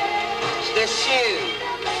 the shoes,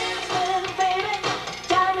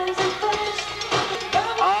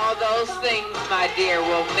 all those things, my dear,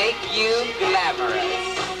 will make you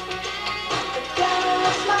glamorous.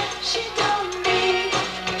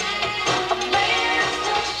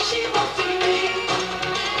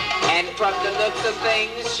 And from the looks of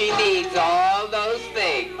things, she needs all those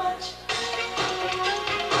things.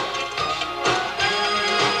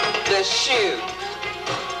 The shoe.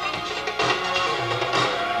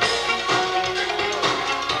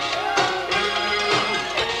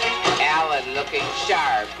 Alan looking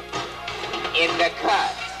sharp in the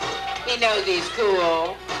cut. He knows he's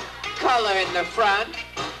cool. Color in the front.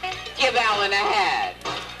 Give Alan a hat.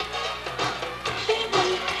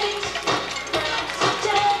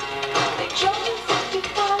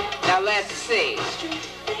 Now let's see.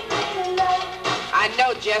 I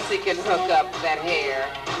know Jessie can hook up that hair.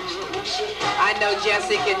 I know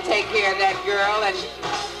Jessie can take care of that girl and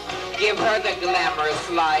give her the glamorous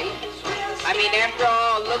life. I mean, after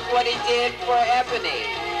all, look what he did for Ebony.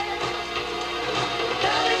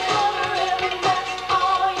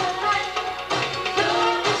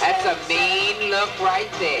 That's a mean look right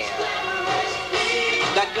there.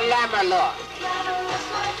 The glamour look.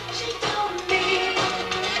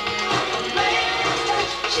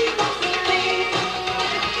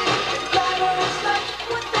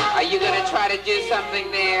 Are you going to try to do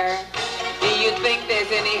something there? Do you think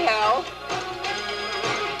there's any help?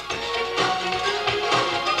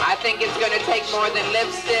 I think it's going to take more than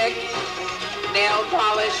lipstick, nail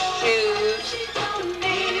polish, shoes.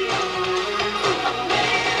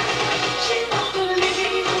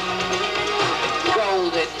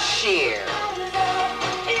 Golden sheer.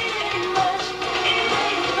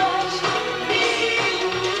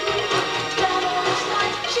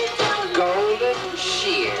 Golden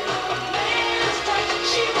sheer.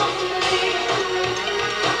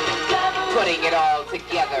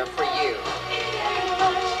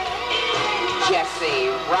 Nancy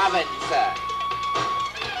Robinson.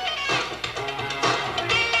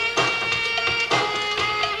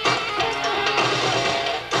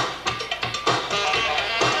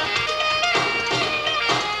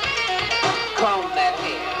 Comb that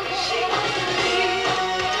hair.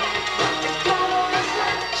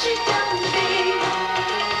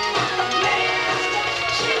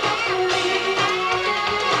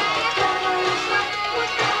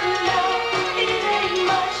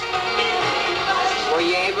 Were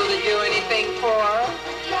you able to do anything for her?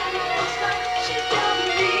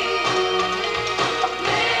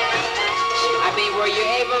 I mean, were you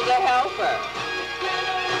able to help her?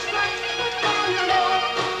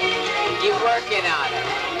 You're working on it.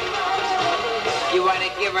 You want to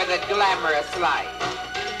give her the glamorous life.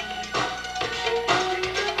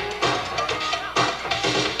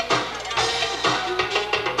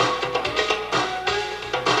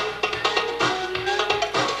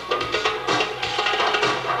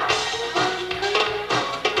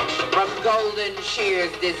 Golden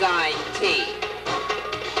Shears Design Team.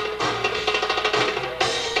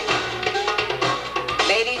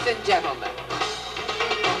 Ladies and gentlemen,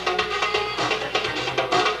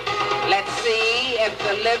 let's see if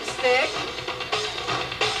the lipstick,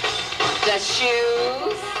 the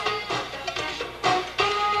shoes,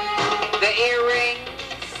 the earrings,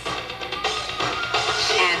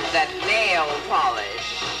 and the nail polish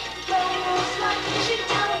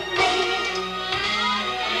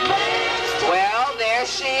well, there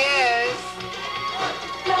she is,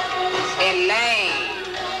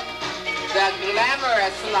 Elaine, the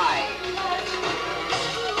glamorous life,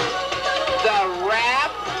 the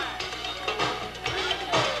rap.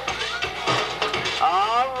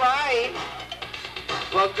 All right.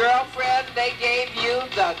 Well, girlfriend, they gave you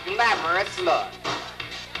the glamorous look.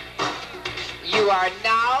 You are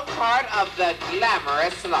now part of the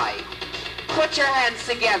glamorous life. Put your hands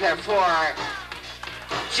together for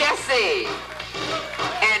Jesse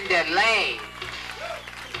and Elaine.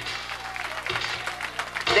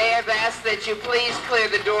 They have asked that you please clear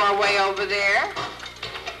the doorway over there.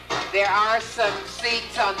 There are some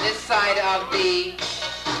seats on this side of the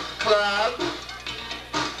club.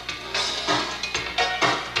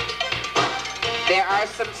 There are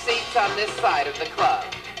some seats on this side of the club.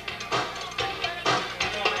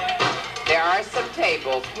 There are some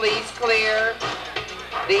tables. Please clear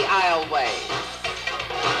the aisleway.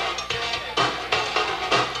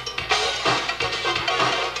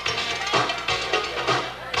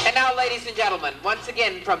 And now, ladies and gentlemen, once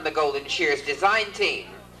again from the Golden Shears Design Team,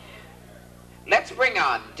 let's bring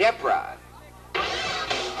on Deborah. Are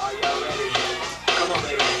y'all ready? Come on,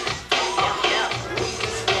 baby. Yeah. We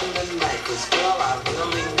can spend the night, 'cause girl, I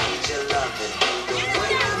really need your loving. The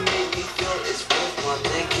way you make me feel is worth more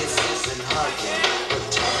than kisses and hugging. The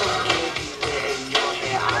type of baby there in your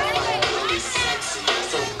hair, I find really sexy.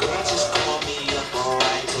 So girl, just call me up,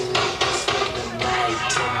 alright, so we can spend the night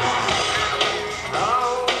tonight.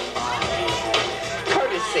 Oh,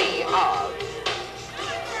 Courtesy of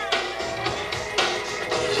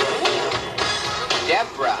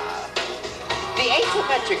Deborah, the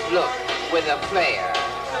asymmetric look with a flair.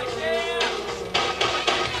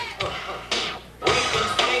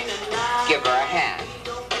 Give her a hand.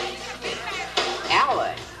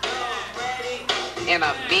 Alan, in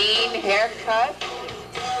a mean haircut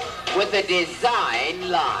with a design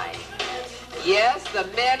line. Yes, the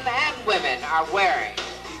men and women are wearing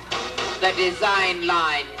the design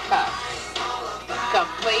line cuts,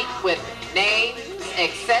 complete with names,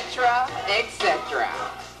 etc., etc.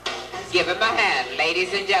 Give him a hand,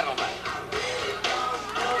 ladies and gentlemen.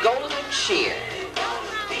 Golden Shear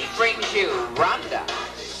brings you Rhonda.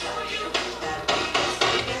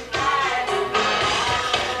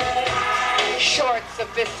 Short,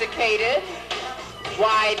 sophisticated,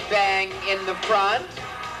 wide bang in the front,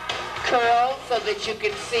 curl so that you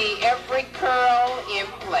can see every curl in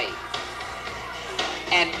place,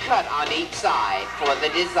 and cut on each side for the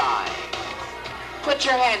design. Put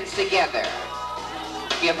your hands together.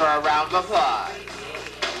 Give her a round of applause.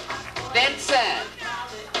 Vincent.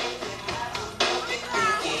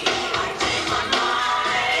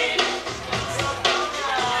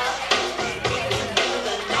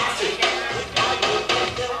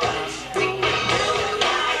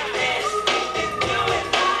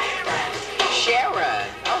 Sharon.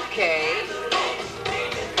 Okay.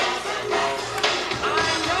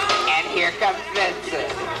 And here comes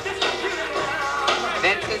Vincent.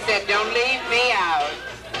 Vincent said, don't leave me out.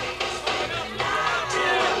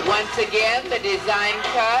 Once again, the design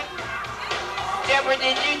cut. Deborah,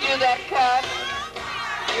 did you do that cut?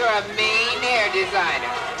 You're a mean hair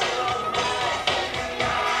designer.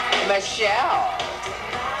 Michelle.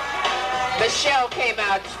 Michelle came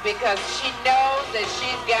out because she knows that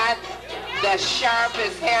she's got the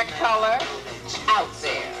sharpest hair color out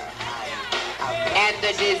there. And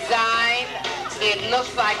the design, it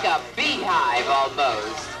looks like a beehive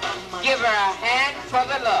almost. Give her a hand for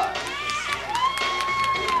the look.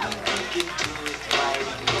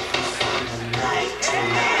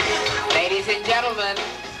 Ladies and gentlemen,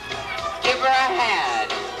 give her a hand,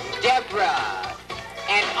 Deborah,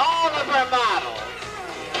 and all of her models.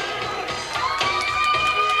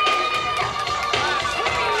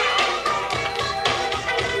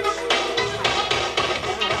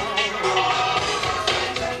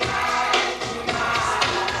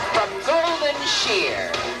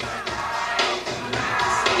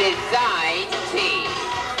 Design team.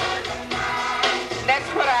 Let's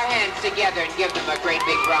put our hands together and give them a great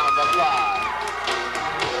big round of applause.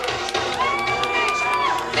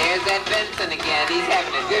 There's that Vincent again. He's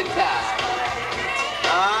having a good time.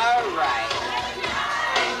 All right.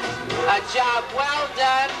 A job well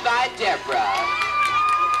done by Deborah.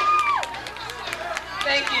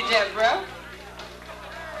 Thank you, Deborah.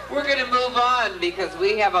 We're going to move on because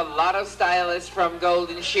we have a lot of stylists from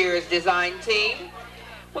Golden Shear's design team.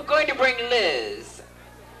 We're going to bring Liz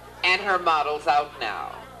and her models out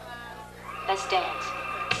now. Let's dance.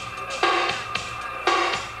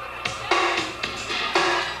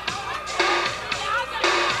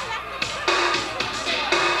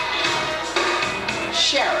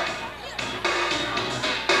 Sharon.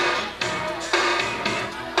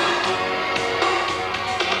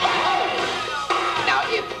 Now,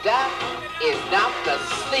 if that is not the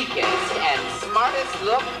sleekest and smartest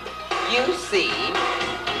look you see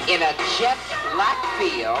in a jet black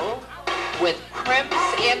feel with crimps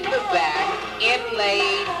in the back,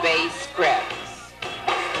 inlaid base crimps.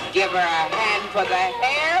 Give her a hand for the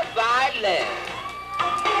hair by Liz.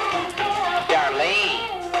 Darlene.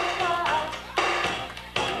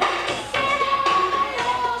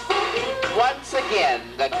 Once again,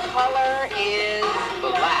 the color is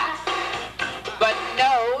black. But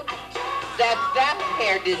note that that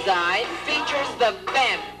hair design features the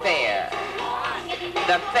fanfare.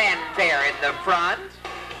 The fanfare in the front.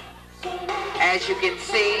 As you can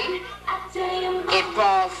see, it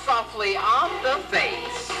falls softly on the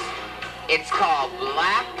face. It's called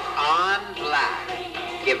black on black.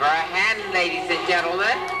 Give her a hand, ladies and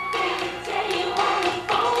gentlemen.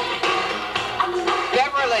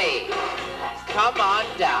 Beverly, come on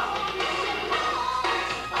down.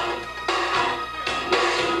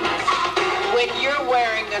 When you're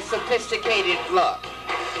wearing a sophisticated look,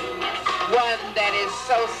 one that is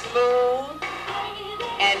so smooth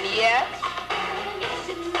and yet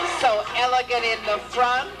so elegant in the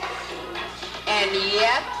front, and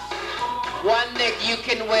yet one that you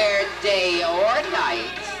can wear day or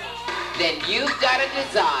night, then you've got a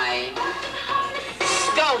design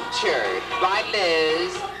sculptured by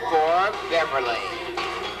Liz for Beverly.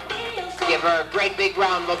 Give her a great big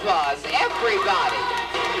round of applause, everybody.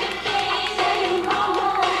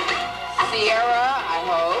 Sierra, I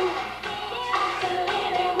hope.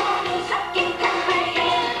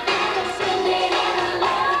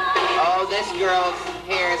 Oh, this girl's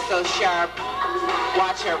hair is so sharp.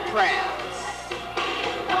 Watch her prance.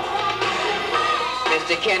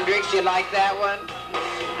 Mr. Kendricks, you like that one?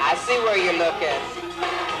 I see where you're looking.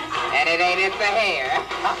 And it ain't at the hair.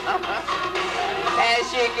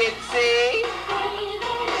 As you can see,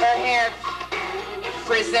 her hair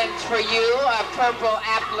presents for you a purple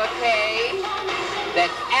applique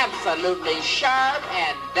that's absolutely sharp,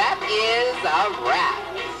 and that is a wrap.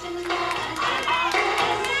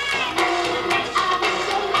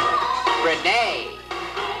 Renee.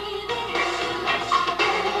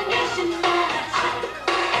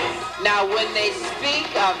 Now, when they speak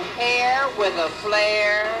of hair with a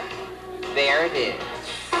flare, there it is.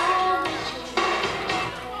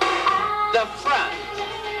 The front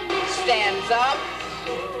stands up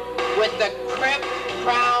with the crimp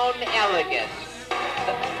crown elegance.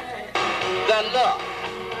 The look,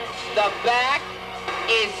 the back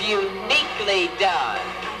is uniquely done.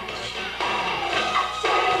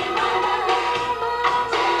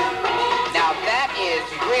 Now that is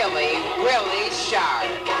really, really sharp.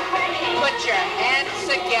 Put your hands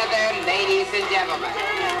together, ladies and gentlemen.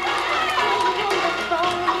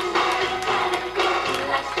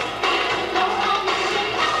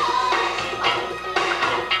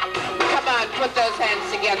 Come on, put those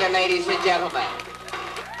hands together, ladies and gentlemen.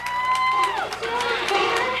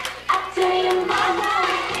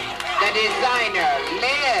 The designer,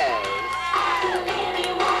 Liz.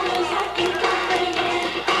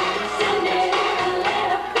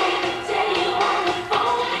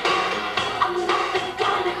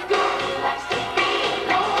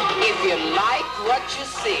 what you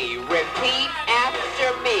see. Repeat after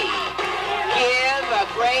me. Give a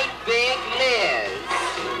great big Liz.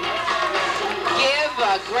 Give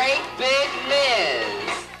a great big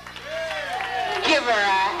Liz. Give her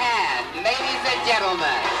a hand, ladies and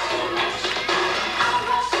gentlemen.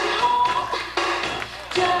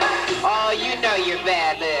 Oh, you know you're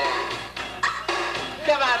bad, Liz.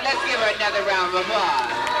 Come on, let's give her another round of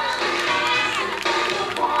applause.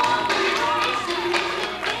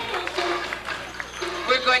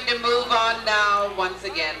 We're going to move on now, once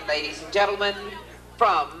again, ladies and gentlemen,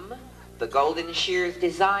 from the Golden Shears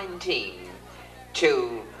design team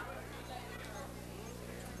to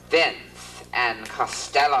Vince and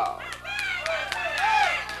Costello.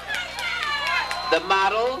 The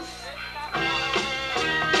models,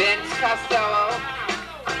 Vince Costello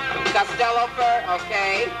fur,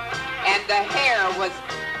 okay, and the hair was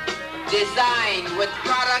designed with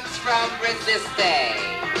products from Resiste.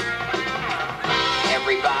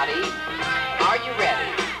 Everybody, are you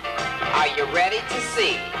ready? Are you ready to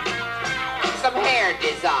see some hair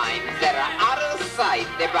designs that are out of sight?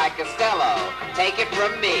 They're by Costello. Take it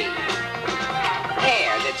from me.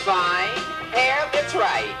 Hair that's fine, hair that's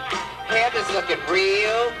right, hair that's looking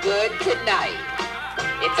real good tonight.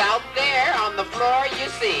 It's out there on the floor, you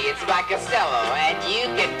see. It's by Costello, and you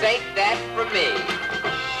can take that from me.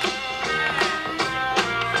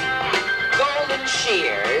 Golden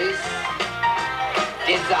Shears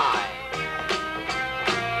design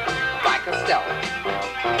by Costello.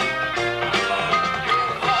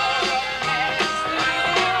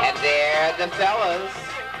 And there the fellas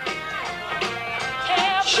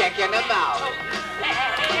checking them out.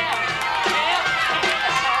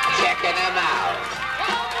 Checking them out.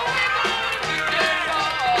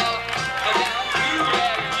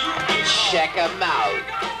 Check them out.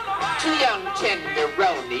 Two young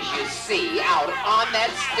tenderonis you see out on that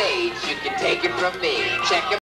stage. You can take it from me. Check 'em